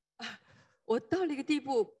 我到了一个地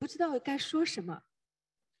步，不知道该说什么。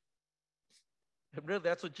 And really,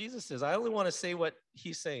 that's what Jesus says. I only want to say what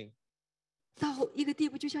he's saying. 到一个地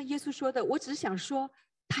步，就像耶稣说的，我只是想说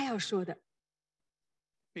他要说的。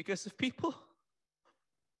 Because if people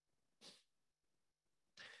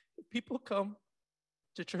come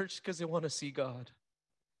to church because they want to see God,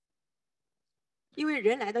 因为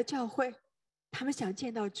人来到教会，他们想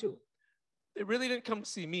见到主， they really didn't come to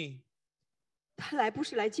see me. 他来不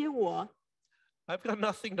是来见我， I've got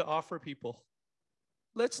nothing to offer people.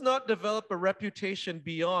 Let's not develop a reputation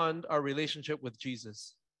beyond our relationship with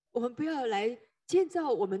Jesus. 我们不要来建造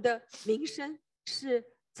我们的名声，是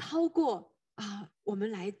超过我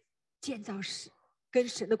们来建造跟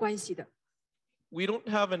神的关系的。 We don't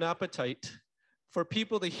have an appetite for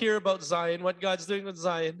people to hear about Zion, what God's doing with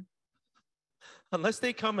Zion, unless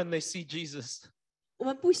they come and they see Jesus. 我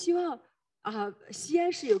们不希望西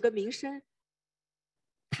安市有个名声，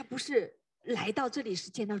他不是来到这里是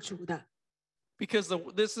见到主的， Because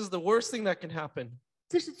this is the worst thing that can happen.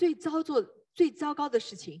 这是最糟糕的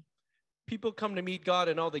事情。 People come to meet God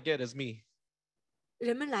and all they get is me.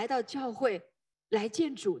 人们来到教会来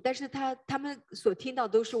见主，但是他们所听到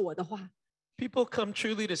都是我的话。 People come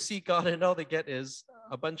truly to see God and all they get is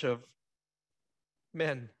a bunch of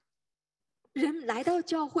men. 人来到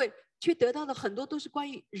教会，却得到的很多都是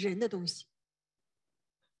关于人的东西。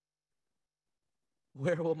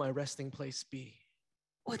 Where will my resting place be?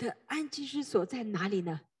 我的安居之所在哪里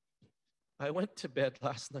呢？ I went to bed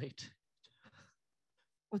last night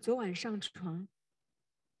我昨晚上床，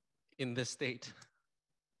 in this state,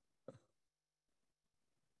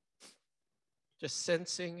 just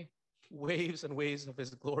sensing waves and waves of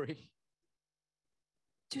his glory.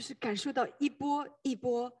 就是感受到一波一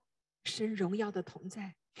波神荣耀的同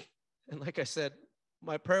在。 And like I said,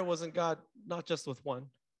 my prayer wasn't God, not just with one,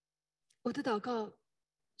 我的祷告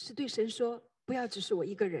是对神说，不要只是我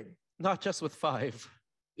一个人， not just with 5,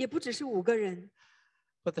 也不只是5个人，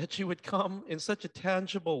 but that you would come in such a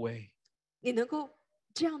tangible way 你能够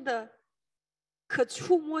这样的可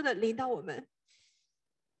触摸的领导我们，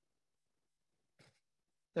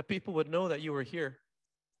 that people would know that you were here.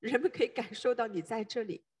 人们可以感受到你在这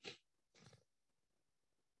里。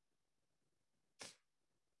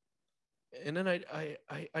 And then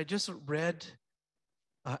I just read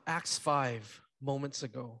Acts 5 moments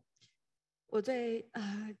ago. 我在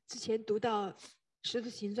之前读到《使徒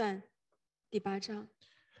行传》第8章，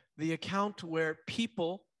 The account where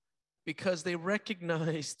people, because they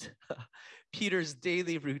recognized Peter's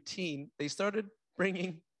daily routine, they started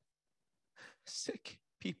bringing sick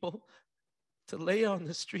people to lay on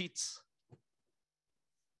the streets.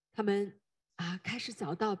 他们开始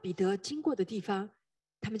找到彼得经过的地方，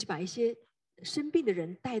他们就把一些生病的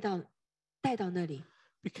人带到那里，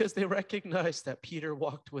 Because they recognized that Peter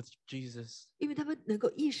walked with Jesus. 因为他们能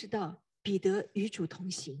够意识到彼得与主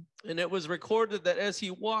同行。 And it was recorded that as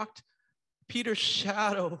he walked, Peter's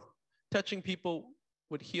shadow touching people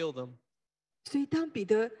would heal them. 所以当彼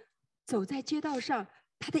得走在街道上，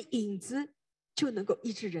他的影子就能够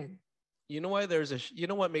医治人。 You know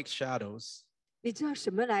what makes shadows? 你知道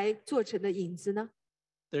什么来做成的影子呢？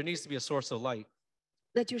 There needs to be a source of light.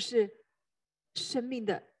 那就是生命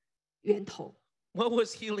的源头， What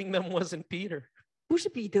was healing them wasn't Peter. 不是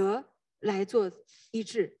彼得来做医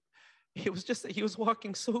治， It was just that he was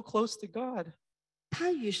walking so close to God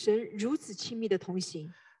他与神如此亲密的同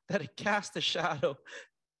行， that it cast a shadow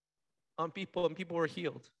on people and people were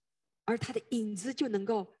healed. 而他的影子就能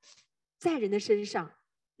够在人的身上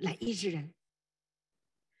来医治人。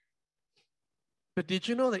 But did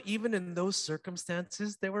you know that even in those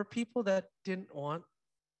circumstances, there were people that didn't want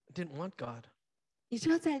God? 你知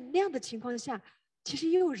道，在那样的情况下，其实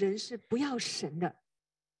也有人是不要神的。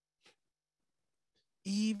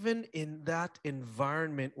 Even in that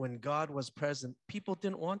environment when God was present, people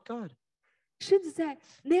didn't want God. 甚至在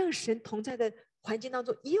那样神同在的环境当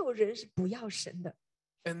中，也有人是不要神的。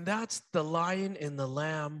 And that's the lion and the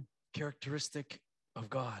lamb characteristic of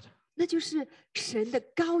God. 那就是神的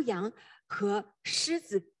羔羊和狮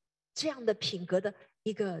子这样的品格的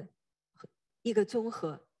一个综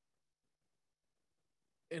合。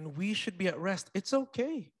 And we should be at rest. It's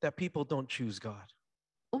okay that people don't choose God.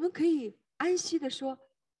 我们可以安息的说，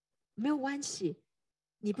没有关系，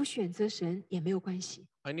你不选择神也没有关系。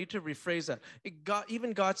 I need to rephrase that.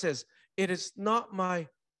 Even God says, it is not my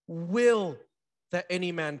will that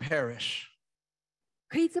any man perish.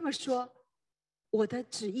 可以这么说，我的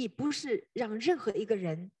旨意不是让任何一个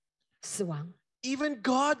人死亡， Even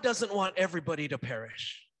God doesn't want everybody to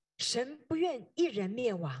perish. 神不愿一人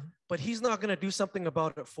灭亡， But he's not going to do something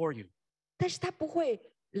about it for you. 但是他不会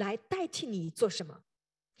来代替你做什么，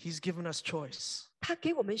 He's given us choice. 他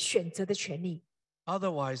给我们选择的权利，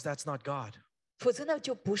 Otherwise, that's not God. 否则那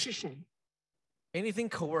就不是神。 Anything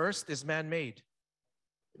coerced is man-made.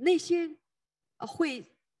 那些会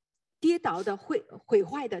跌倒的、会毁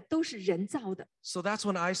坏的，都是人造的。 So that's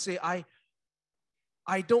when I say I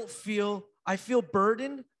feel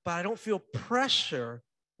burdened, but I don't feel pressure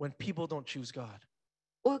when people don't choose God.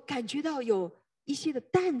 我感觉到有一些的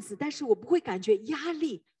担子，但是我不会感觉压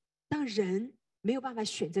力。当人没有办法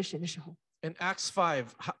选择神的时候， In Acts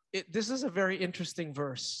 5, this is a very interesting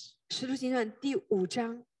verse. 使徒行传第5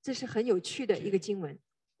章，这是很有趣的一个经文。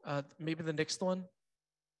 Maybe the next one?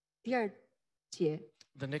 第2节，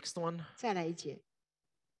 The next one? 再来一节。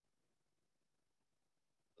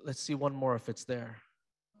 Let's see one more if it's there.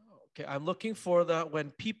 Okay, I'm looking for the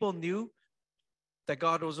when people knew that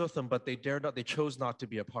God was with them, but they chose not to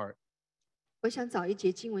be apart. 我想找一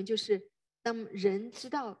节经文，就是当人知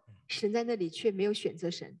道神在那里，却没有选择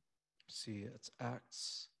神。 See, it's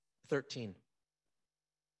Acts 13.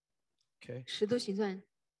 Okay. 使徒行传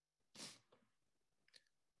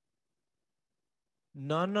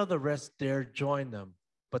None of the rest dared join them,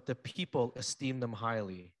 but the people esteemed them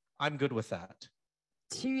highly. I'm good with that.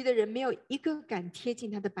 其余的人没有一个敢贴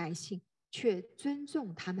近他的百姓，却尊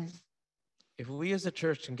重他们。 If we as a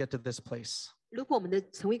church can get to this place, 如果我们的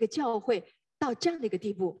成为一个教会到这样的一个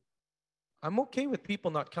地步， I'm okay with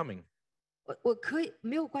people not coming, 我可以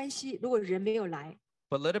没有关系。如果人没有来，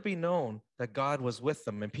 but let it be known that God was with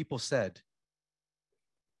them. And people said,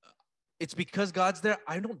 it's because God's there.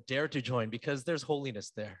 I don't dare to join because there's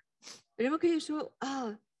holiness there. 人们可以说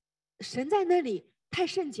啊，神在那里太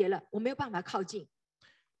圣洁了，我没有办法靠近。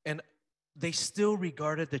 And they still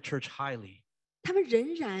regarded the church highly. 他们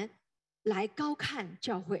仍然来高看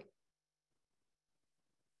教会。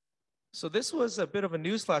 So this was a bit of a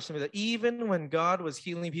newsflash to me that even when God was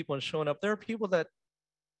healing people and showing up, there are people that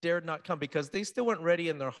dared not come because they still weren't ready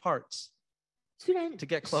in their hearts 虽然 to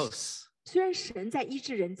get close. 虽然神在医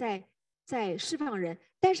治人，在释放人，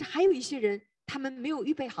但是还有一些人，他们没有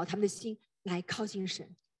预备好他们的心来靠近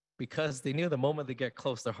神， Because they knew the moment they get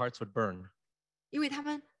close, their hearts would burn. 因为他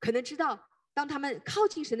们可能知道，当他们靠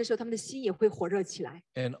近神的时候，他们的心也会火热起来。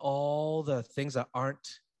 And all the things that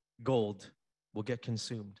aren't gold will get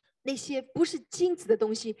consumed. 那些不是金子的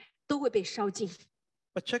东西都会被烧尽。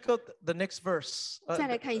 But check out the next verse. 再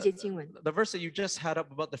来看一节经文， The verse that you just had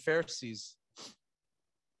up about the Pharisees.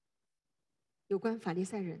 有关法利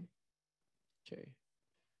赛人、 Okay.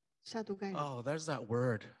 撒都该人。 Oh, there's that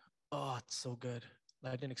word. Oh, it's so good.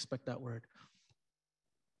 I didn't expect that word.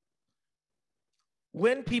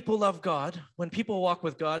 When people love God, when people walk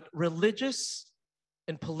with God, religious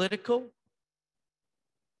and political,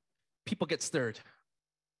 people get stirred.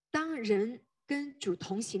 当人跟主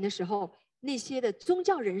同行的时候，那些的宗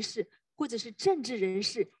教人士或者是政治人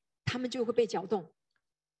士，他们就会被搅动。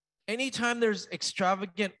 Anytime there's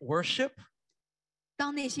extravagant worship,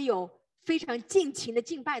 当那些有非常尽情的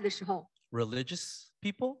敬拜的时候， religious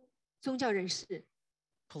people, 宗教人士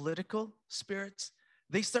political spirits,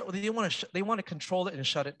 they want to control it and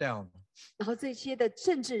shut it down. 然后这些的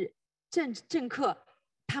政客，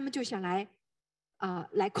他们就想来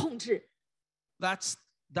来控制。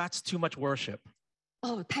 That's too much worship.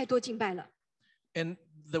 哦，太多敬拜了。 And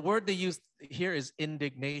the word they use here is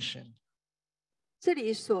indignation. 这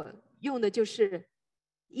里所用的就是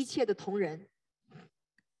一切的同人，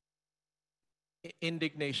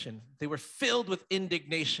 Indignation. They were filled with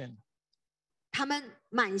indignation. 他们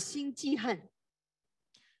满心记恨。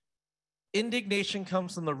 Indignation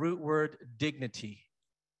comes from the root word dignity.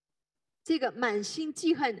 这个满心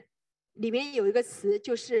记恨里面有一个词，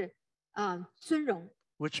就是尊荣，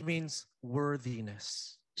 Which means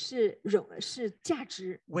worthiness. 是价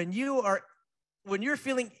值。 When you're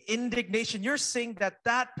feeling indignation, you're saying that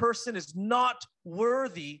that person is not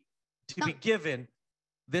worthy to be given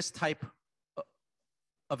this type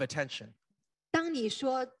of attention. 当你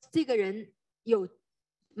说这个人有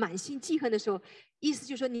满心记恨的时候，意思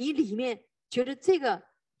就是说你里面觉得这个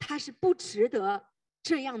他是不值得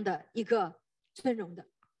这样的一个尊荣的。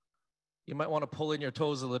 You might want to pull in your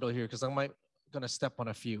toes a little here because I'm going to step on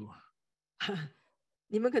a few.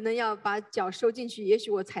 你们可能要把脚收进去，也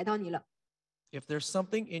许我踩到你了。 If there's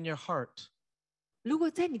something in your heart 如果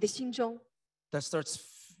在你的心中， that starts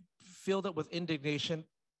filled up with indignation,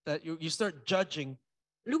 that you start judging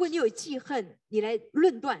如果你有记恨，你来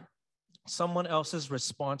论断 someone else's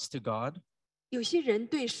response to God, 有些人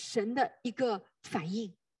对神的一个反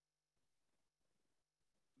应，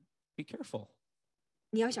 be careful.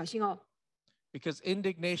 你要小心哦。 Because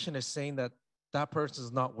indignation is saying that that person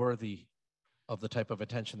is not worthy of the type of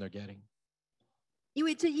attention they're getting. 因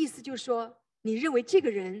为这意思就是说，你认为这个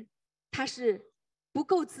人他是不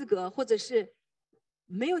够资格，或者是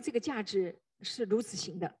没有这个价值，是如此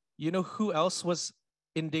行的。You know who else was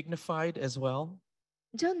indignified as well?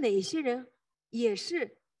 你知道哪些人也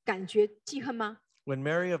是感觉记恨吗？ When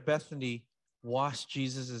Mary of Bethany washed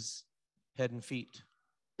Jesus' head and feet.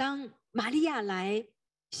 当玛利亚来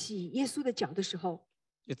洗耶稣的脚的时候，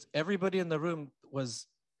 It's everybody in the room was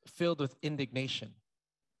filled with indignation.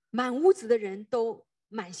 满屋子的人都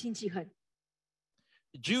满心记恨。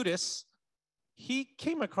 Judas, he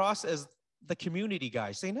came across as the community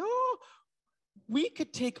guy, saying, "Oh, we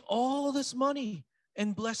could take all this money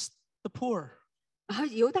and bless the poor." 然后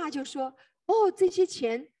犹大就说：“哦，这些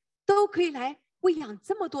钱都可以来喂养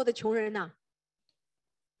这么多的穷人呢、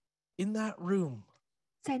 In that room,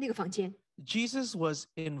 在那个房间， Jesus was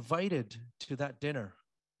invited to that dinner.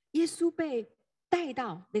 耶稣被带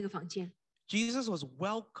到那个房间， Jesus was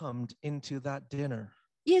welcomed into that dinner,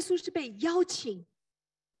 耶稣是被邀请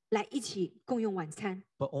来一起共用晚餐，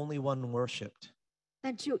 but only one worshiped.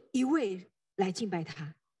 但只有一位来敬拜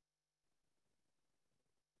他。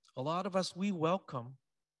 A lot of us, we welcome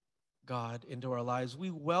God into our lives.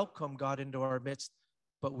 We welcome God into our midst,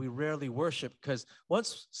 but we rarely worship because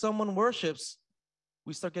once someone worships,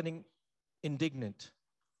 we start getting indignant.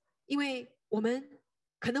 因为我们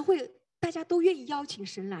可能会大家都愿意邀请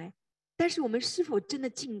神来，但是我们是否真的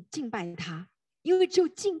敬拜他？因为只有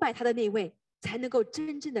敬拜他的那位，才能够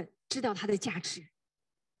真正的知道他的价值。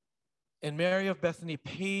 And Mary of Bethany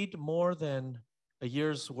paid more than a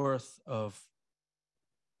year's worth of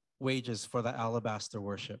wages for the alabaster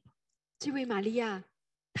worship. 这位玛利亚，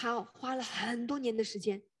她花了很多年的时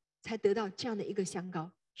间，才得到这样的一个香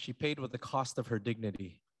膏。 She paid with the cost of her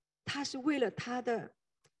dignity. 她是为了她的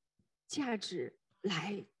价值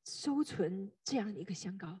来收存这样的一个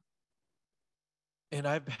香膏。 And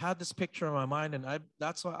I've had this picture in my mind, and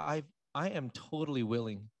that's why I am totally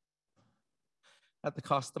willing at the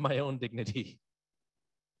cost of my own dignity.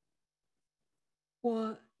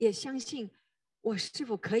 我也相信，我是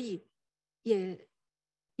否可以也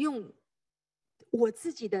用我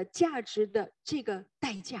自己的价值的这个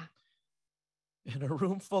代价， In a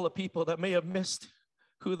room full of people that may have missed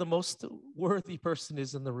who the most worthy person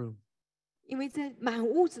is in the room. 因为在满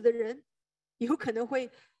屋子的人，有可能会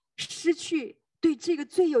失去对这个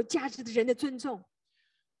最有价值的人的尊重。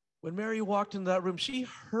 When Mary walked into that room, she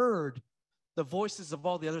heard the voices of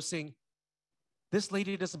all the others saying, "This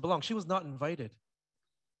lady doesn't belong. She was not invited."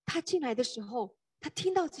 她进来的时候，她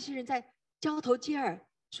听到这些人在交头接耳，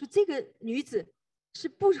说这个女子是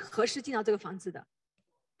不合适进到这个房子的。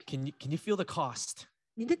 Can you feel the cost?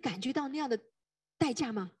 你能感觉到那样的代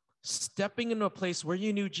价吗？ Stepping into a place where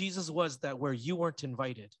you knew Jesus was, that where you weren't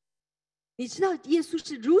invited. 你知道耶稣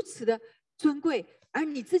是如此的尊贵，而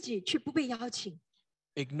你自己却不被邀请，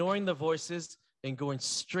 Ignoring the voices and going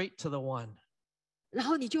straight to the one. 然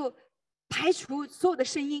后你就排除所有的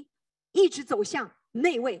声音，一直走向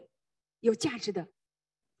那位有价值的，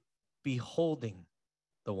 Beholding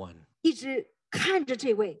the one 一直看着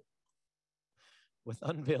这位， with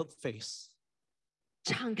unveiled face.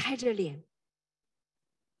 敞开着脸，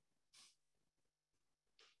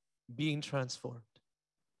 Being transformed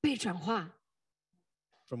被转化，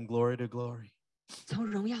 from glory to glory. 从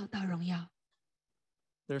荣耀到荣耀。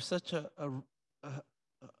 There's such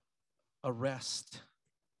a rest.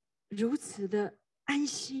 如此的安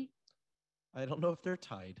息。 I don't know if they're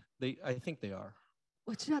tied. I think they are.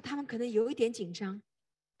 我知道他们可能有一点紧张，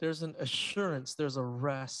 There's an assurance, there's a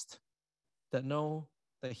rest that know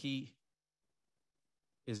that he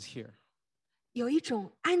is here. 有一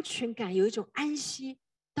种安全感，有一种安息。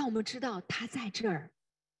当我们知道他在这儿，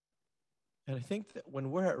 And I think that when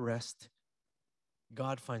we're at rest,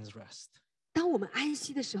 God finds rest. 当我们安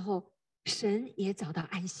息的时候，神也找到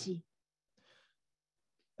安息。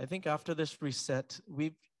 I think after this reset,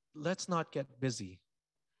 let's not get busy.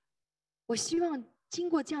 我希望经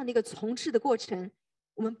过这样的一个重置的过程，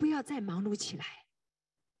我们不要再忙碌起来。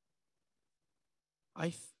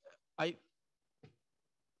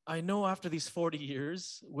 I know after these 40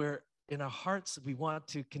 years, where in our hearts we want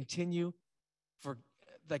to continue for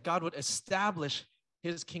that God would establish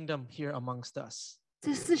his kingdom here amongst us.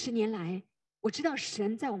 这40年来，我知道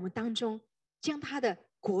神在我们当中将他的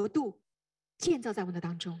国度建造在我们的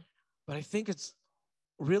当中。 But I think it's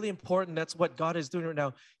really important. That's what God is doing right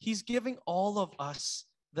now. He's giving all of us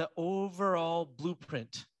the overall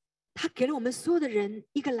blueprint, 他给了我们所有的人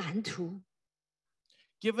一个蓝图，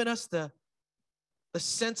 giving us the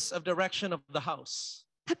sense of direction of the house.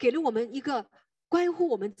 他给了我们一个关乎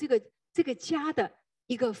我们这个家的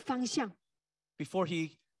一个方向。 Before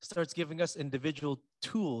he starts giving us individual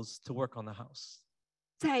tools to work on the house.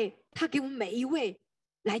 在他给我们每一位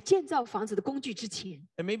来建造房子的工具之前，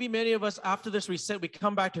 And maybe many of us, after this reset, we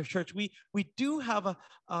come back to church. We do have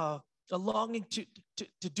a longing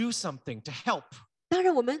to do something, to help. 当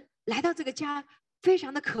然我们来到这个家，非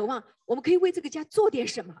常的渴望，我们可以为这个家做点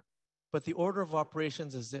什么。 But the order of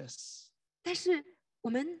operations is this. 但是我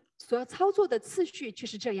们所要操作的次序却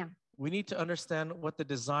是这样： We need to understand what the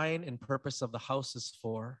design and purpose of the house is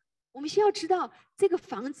for, 我们先要知道这个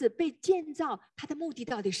房子被建造，它的目的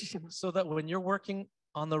到底是什么。 so that when you're working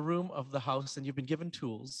on the room of the house and you've been given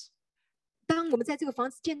tools, 当我们在这个房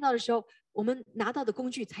子建造的时候，我们拿到的工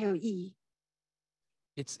具才有意义。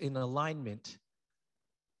 it's in alignment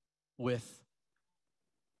with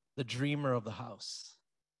the dreamer of the house.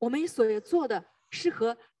 我们所做的是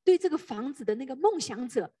和对这个房子的那个梦想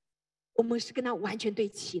者，我们是跟他完全对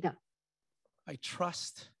齐的。 I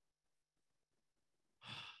trust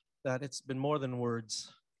that it's been more than words.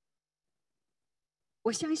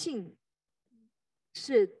 我相信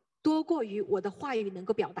是多过于我的话语能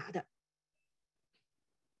够表达的。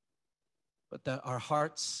 But that our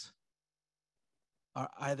hearts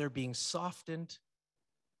are either being softened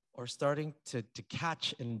or starting to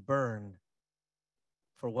catch and burn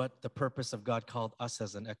for what the purpose of God called us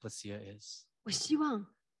as an ecclesia is. 我希望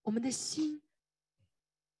我们的心，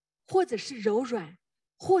或者是柔软，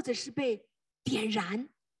或者是被点燃，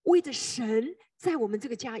为着神在我们这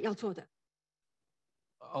个家要做的。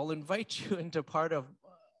 I'll invite you into part of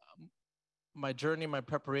my journey, my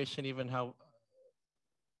preparation, even how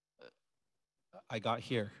I got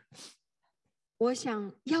here. 我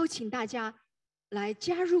想邀请大家来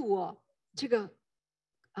加入我这个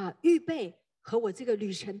预备和我这个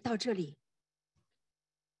旅程到这里。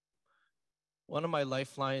 One of my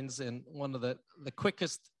lifelines and one of the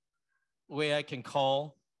quickest way I can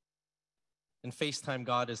call and FaceTime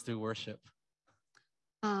God is through worship.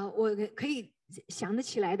 我可以想得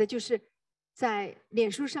起来的就是在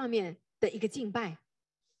脸书上面的一个敬拜。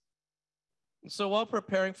 So while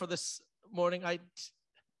preparing for this morning,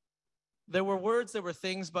 there were words, there were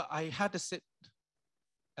things, but I had to sit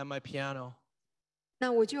at my piano.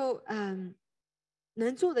 那我就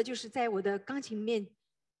能做的就是在我的钢琴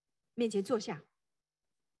面前坐下，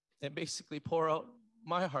 And basically pour out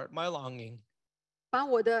my heart, my longing 把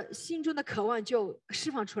我的心中的渴望就释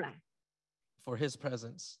放出来， for His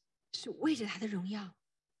presence. 是为着他的荣耀。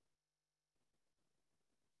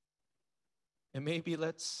 And maybe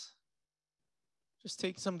let's just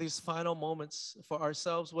take some of these final moments for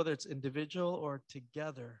ourselves, whether it's individual or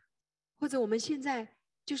together. 或者我们现在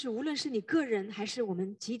就是无论是你个人还是我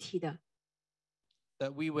们集体的，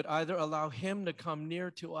 That we would either allow Him to come near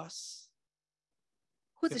to us,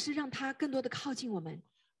 或者是让他更多的靠近我们，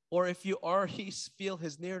 or if you already feel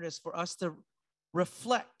His nearness, for us to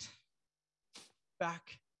reflect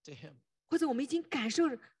back to Him. 或者我们已经感受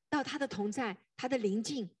到他的同在，他的临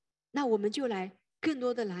近，那我们就来更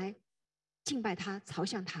多的来敬拜他，朝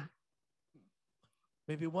向他。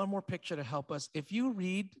 Maybe one more picture to help us. If you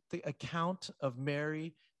read the account of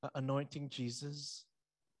Mary anointing Jesus,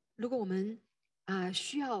 如果我们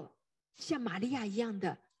需要像玛利亚一样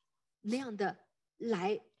的那样的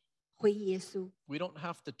来回应耶稣， we don't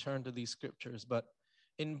have to turn to these scriptures, but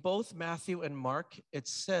in both Matthew and Mark, it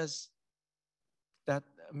says that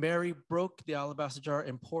Mary broke the alabaster jar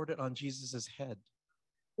and poured it on Jesus' head.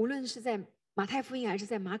 无论是在马太福音还是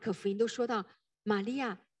在马可福音，都说到玛利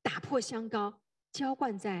亚打破香膏，浇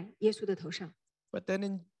灌在耶稣的头上。 But then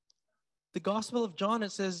in the Gospel of John,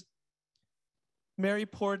 it says Mary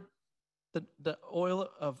poured the oil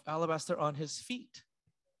of alabaster on his feet.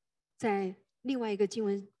 在另外一个经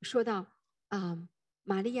文说到，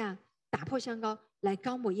玛利亚打破香膏来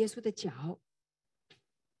膏抹耶稣的脚。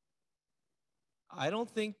 I don't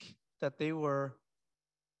think that they were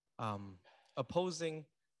opposing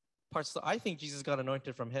parts. I think Jesus got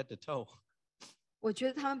anointed from head to toe. 我觉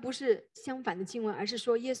得他们不是相反的经文，而是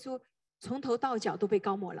说耶稣从头到脚都被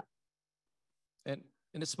膏抹了。 And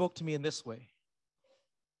it spoke to me in this way.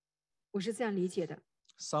 我是这样理解的。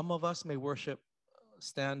 Some of us may worship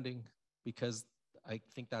standing because I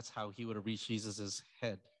think that's how he would have reached Jesus'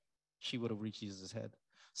 head. She would have reached Jesus' head.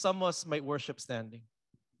 Some of us might worship standing.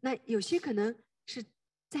 那有些可能是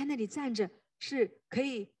在那里站着，是可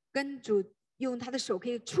以跟主用他的手可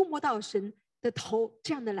以触摸到神的头，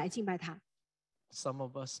这样的来敬拜他。 Some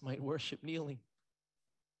of us might worship kneeling.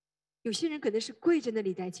 有些人可能是跪着那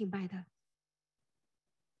里来敬拜的。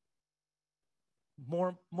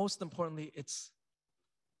 Most importantly, it's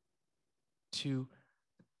to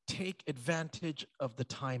take advantage of the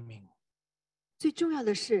timing. 最重要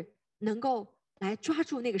的是能够来抓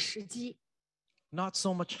住那个时机， Not so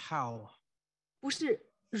much how, 不是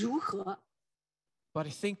如何， But I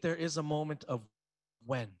think there is a moment of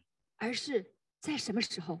when. 而是在什么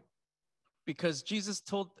时候？ Because Jesus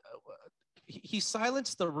told, he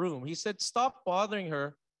silenced the room. He said, stop bothering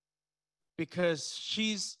her because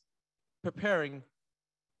she's preparing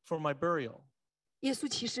for my burial. 耶稣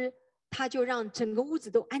其实他就让整个屋子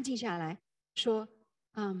都安静下来，说：“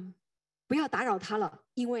不要打扰他了，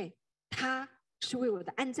因为他是为我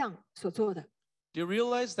的安葬所做的。” Do you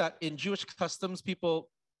realize that in Jewish customs, people,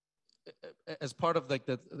 as part of like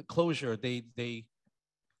the closure, they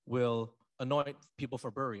will anoint people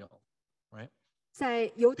for burial, right?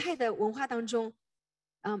 在犹太的文化当中，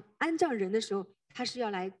安葬人的时候，他是要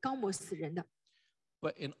来膏抹死人的。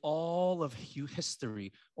 But in all of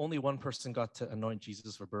history, only one person got to anoint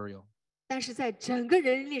Jesus for burial. 但是在整个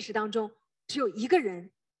人类历史当中，只有一个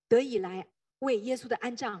人得以来为耶稣的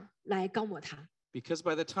安葬来膏抹他。 Because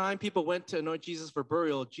by the time people went to anoint Jesus for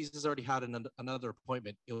burial, Jesus already had another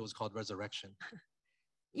appointment. It was called resurrection.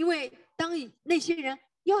 因为当那些人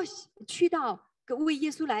要去到为耶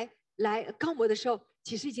稣来膏抹的时候，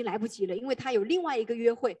其实已经来不及了，因为他有另外一个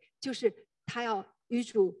约会，就是他要与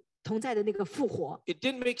主同在的那个复活。 It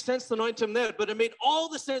didn't make sense to anoint him then, but it made all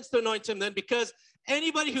the sense to anoint him then because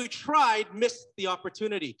anybody who tried missed the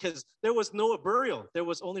opportunity because there was no burial, there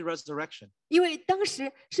was only resurrection. 因为当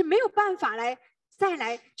时是没有办法再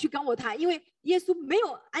来去膏抹他，因为耶稣没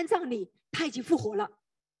有安葬礼，他已经复活了。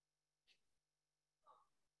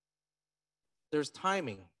 There's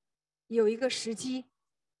timing. 有一个时机，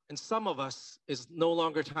 And some of us is no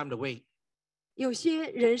longer time to wait. 有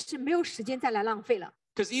些人是没有时间再来浪费了，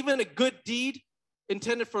 Because even a good deed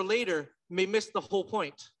intended for later may miss the whole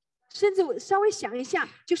point. 甚至我稍微想一下，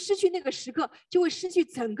就失去那个时刻，就会失去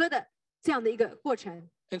整个的这样的一个过程。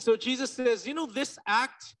 And so Jesus says, you know, this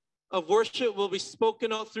act of worship will be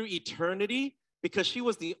spoken of through eternity because she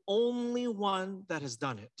was the only one that has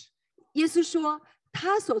done it. 耶稣说，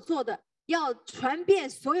他所做的要传遍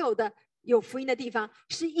所有的有福音的地方，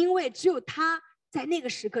是因为只有他在那个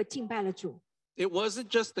时刻敬拜了主。 It wasn't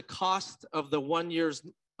just the cost of the 1 year's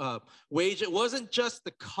wage. It wasn't just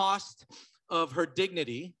the cost of her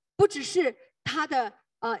dignity. 不只是他的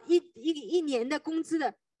一年的工资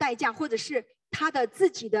的代价，或者是他的自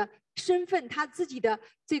己的身份，他自己的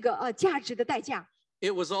这个价值的代价，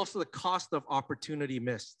 It was also the cost of opportunity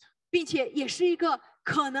missed. 并且也是一个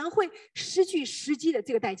可能会失去时机的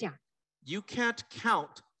这个代价。 You can't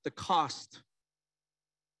count the cost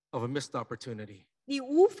of a missed opportunity. 你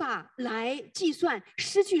无法来计算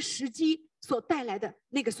失去时机所带来的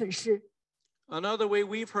那个损失。 Another way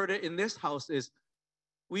we've heard it in this house is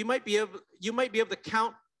you might be able to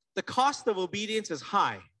count the cost of obedience is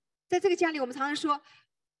high. 在这个家里，我们常常说，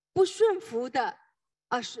不顺服的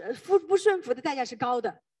不顺服的代价是高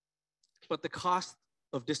的， But the cost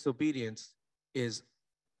of disobedience is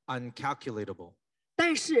uncalculatable.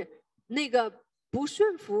 但是那个不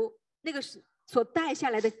顺服，那个所带下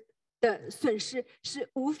来的损失是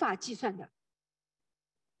无法计算的。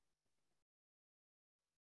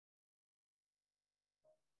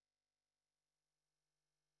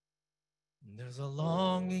 There's a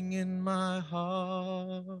longing in my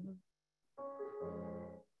heart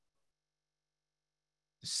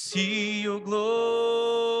to see your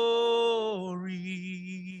glory.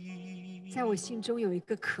 在我心中有一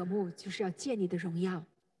个渴慕，就是要见你的荣耀。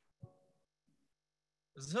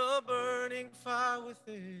 There's a burning fire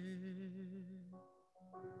within.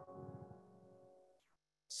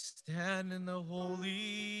 Stand in the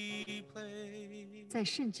holy place. 在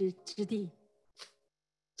圣职之地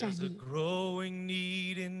站 There's a 立， growing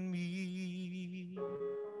need in me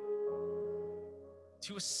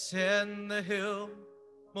to ascend the hill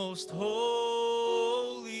most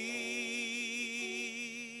holy,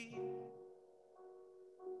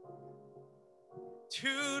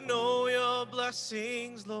 to know your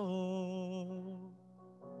blessings, Lord.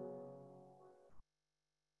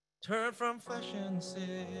 Turn from flesh and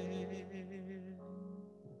sin.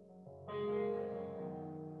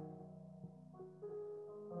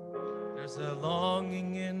 There's a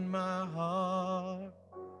longing in my heart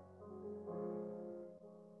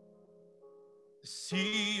to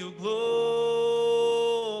see your glory.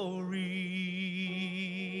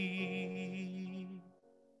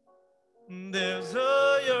 There's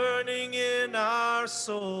a yearning in our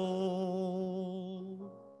soul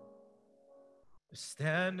to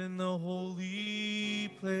stand in the holy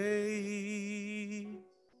place.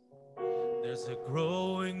 There's a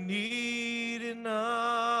growing need in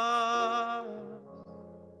us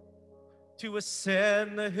to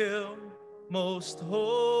ascend the hill most holy.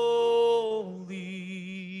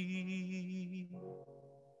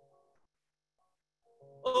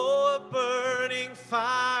 Oh, a burning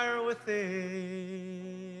fire within.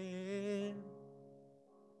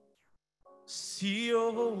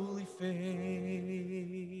 holy face.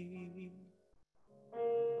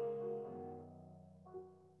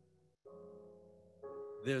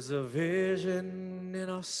 There's a vision in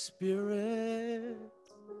our spirit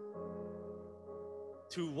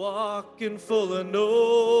to walk in full anointing,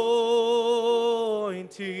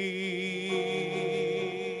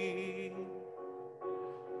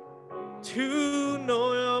 to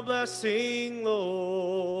know your blessing, Lord,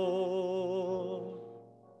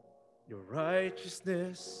 your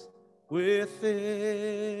righteousness within.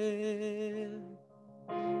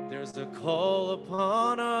 There's a call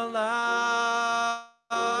upon our lives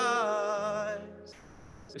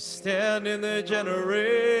to stand in the generation,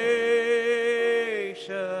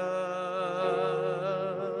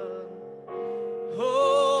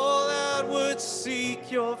 oh, that would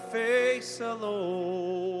seek your face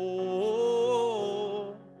alone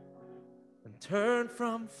and turn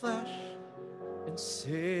from flesh and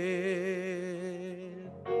sin.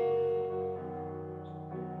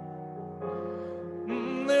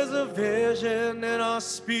 There's a vision in our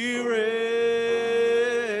spirits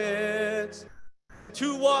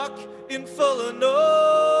to walk in full anointing,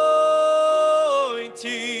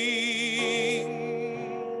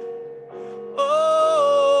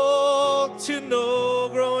 oh, to know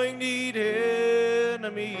growing need in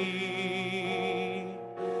me,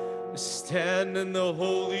 to stand in the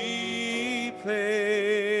holy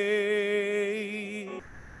place.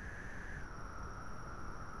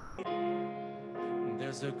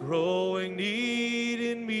 There's a growing need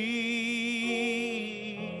in me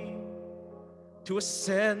to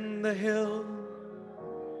ascend the hill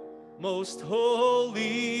most holy,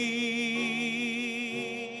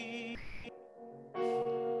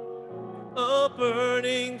 a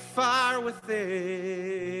burning fire within,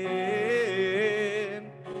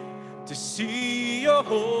 to see your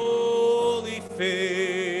holy face.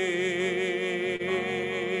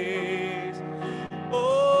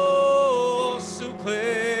 Oh, so cleanse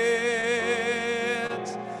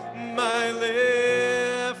my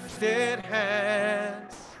lifted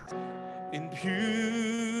hands and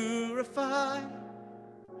purify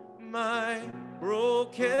my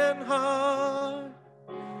broken heart.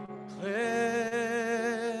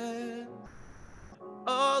 Cleanse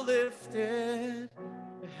our lifted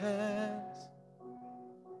hands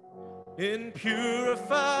and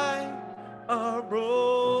purify our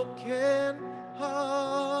broken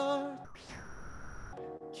heart.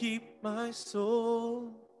 Keep my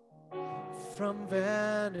soul from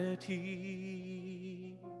vanity.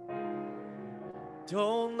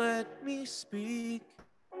 Don't let me speak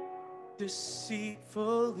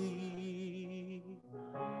deceitfully.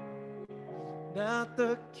 Not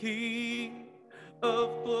the King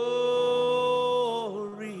of glory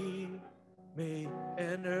may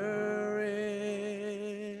enter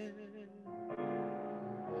in.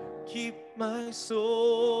 Keep my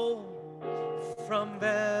soul from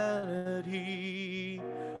vanity.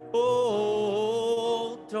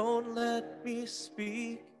 Oh, don't let me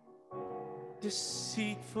speak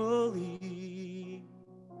deceitfully.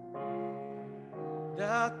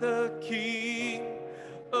 That the King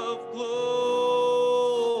of glory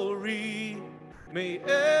may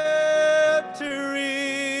enter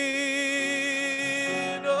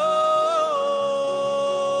in. Oh,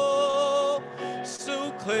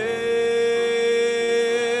 so cleanse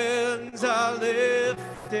our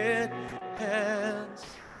lifted hands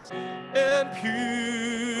and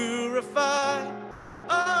purify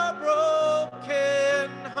our broken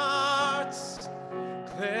hearts.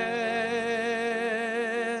 Cleanse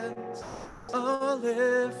our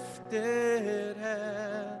lifted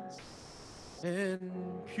hands and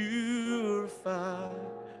purify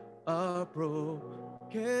our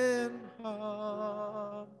broken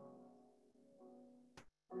heart.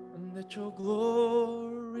 And let your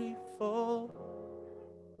glory fall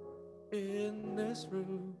in this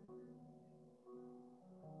room.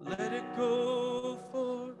 Let it go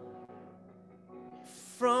forth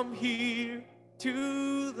from here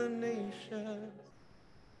to the nations.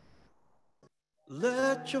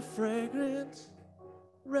 Let your fragrance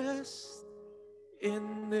rest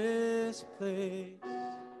in this place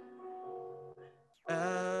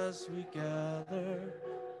as we gather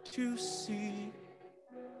to seek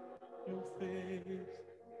your face.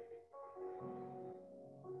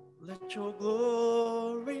 Let your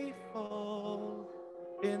glory fall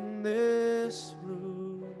in this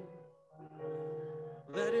room.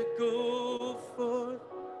 Let it go forth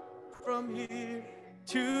from here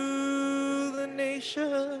to the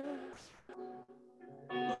nations.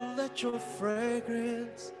 Let your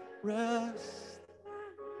fragrance rest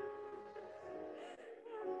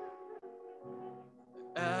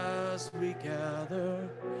as as we gather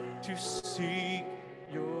to seek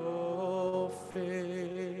your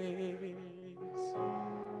face.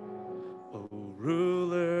 O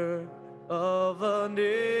ruler of a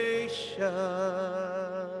nation,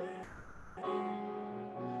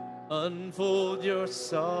 unfold your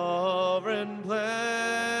sovereign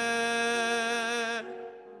plan.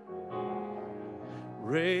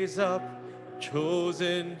 Raise up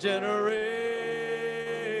chosen generation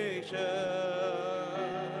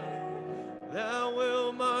that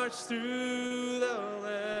will march through the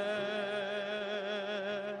land.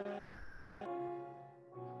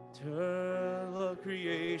 Eternal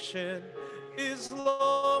creation is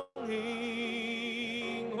longing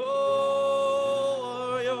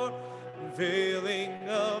for your unveiling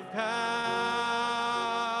of power.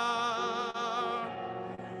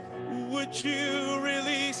 Would you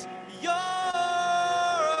release your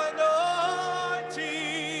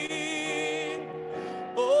anointing?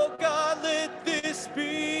 Oh God, let this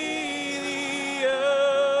be the hour.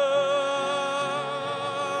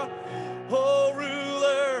 Oh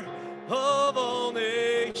ruler of all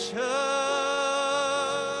nations,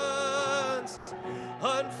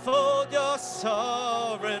 unfold your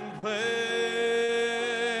sovereign plan.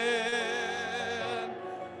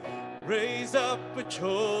 Raise up a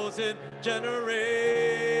chosen generation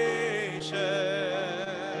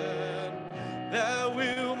that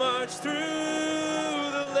will march through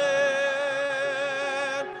the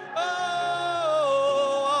land.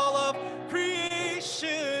 Oh, all of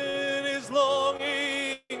creation is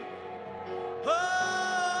longing,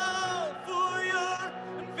 oh, for your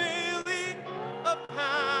unveiling of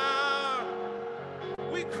power.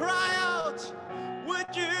 We cry out,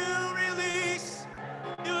 would you release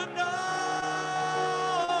your anointing?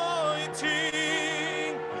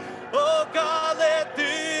 Oh God, let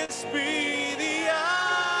this be the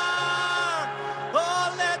hour.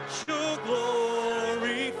 Oh, let your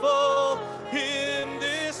glory fall in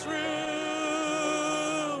this room.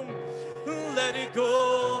 Let it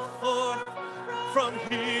go forth from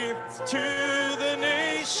here to the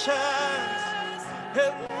nations,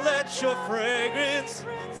 and let your fragrance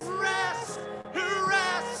rest,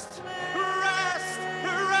 rest, rest,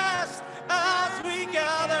 rest as we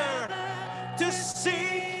gather to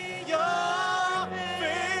see your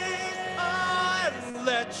face, and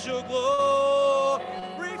let your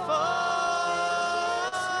glory fall.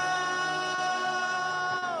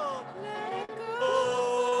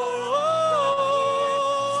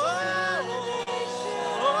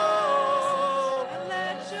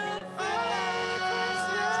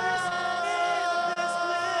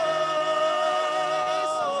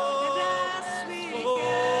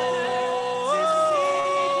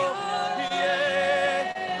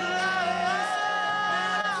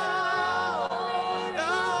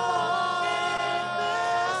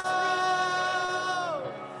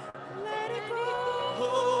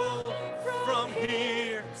 From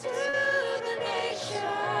here to the nations,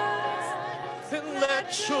 and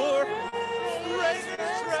let your fragrance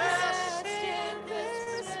rest in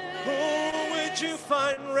this place. Oh, would you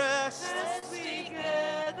find rest as we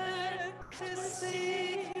gather to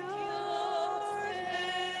seek your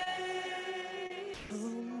face?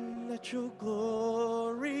 Oh, let your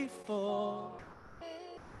glory fall.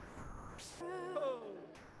 Oh.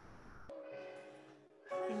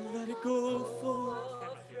 Let it go forth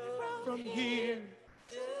from here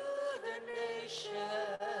to the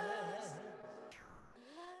nations.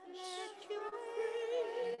 Let your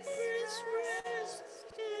fragrance rest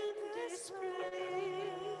in this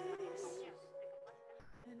place.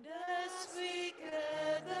 And as we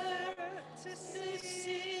gather to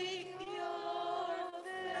seek your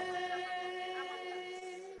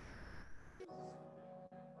face,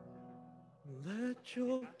 let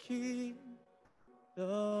your kingdom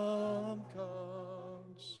come.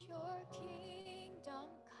 Your kingdom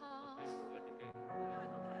come.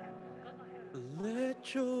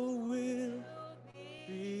 Let your will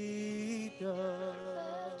be done.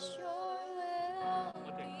 Let your will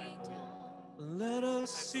be done. Let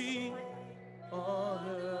us see on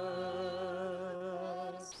Let us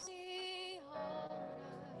earth see on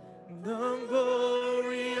the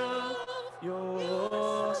glory of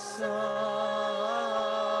your Son.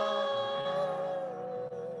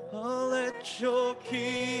 Oh, let your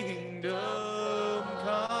kingdom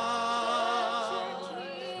come.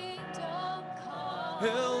 kingdom come.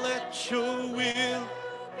 And let your will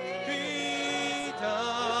be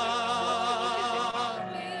done.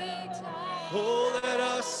 Oh, let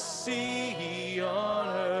us see on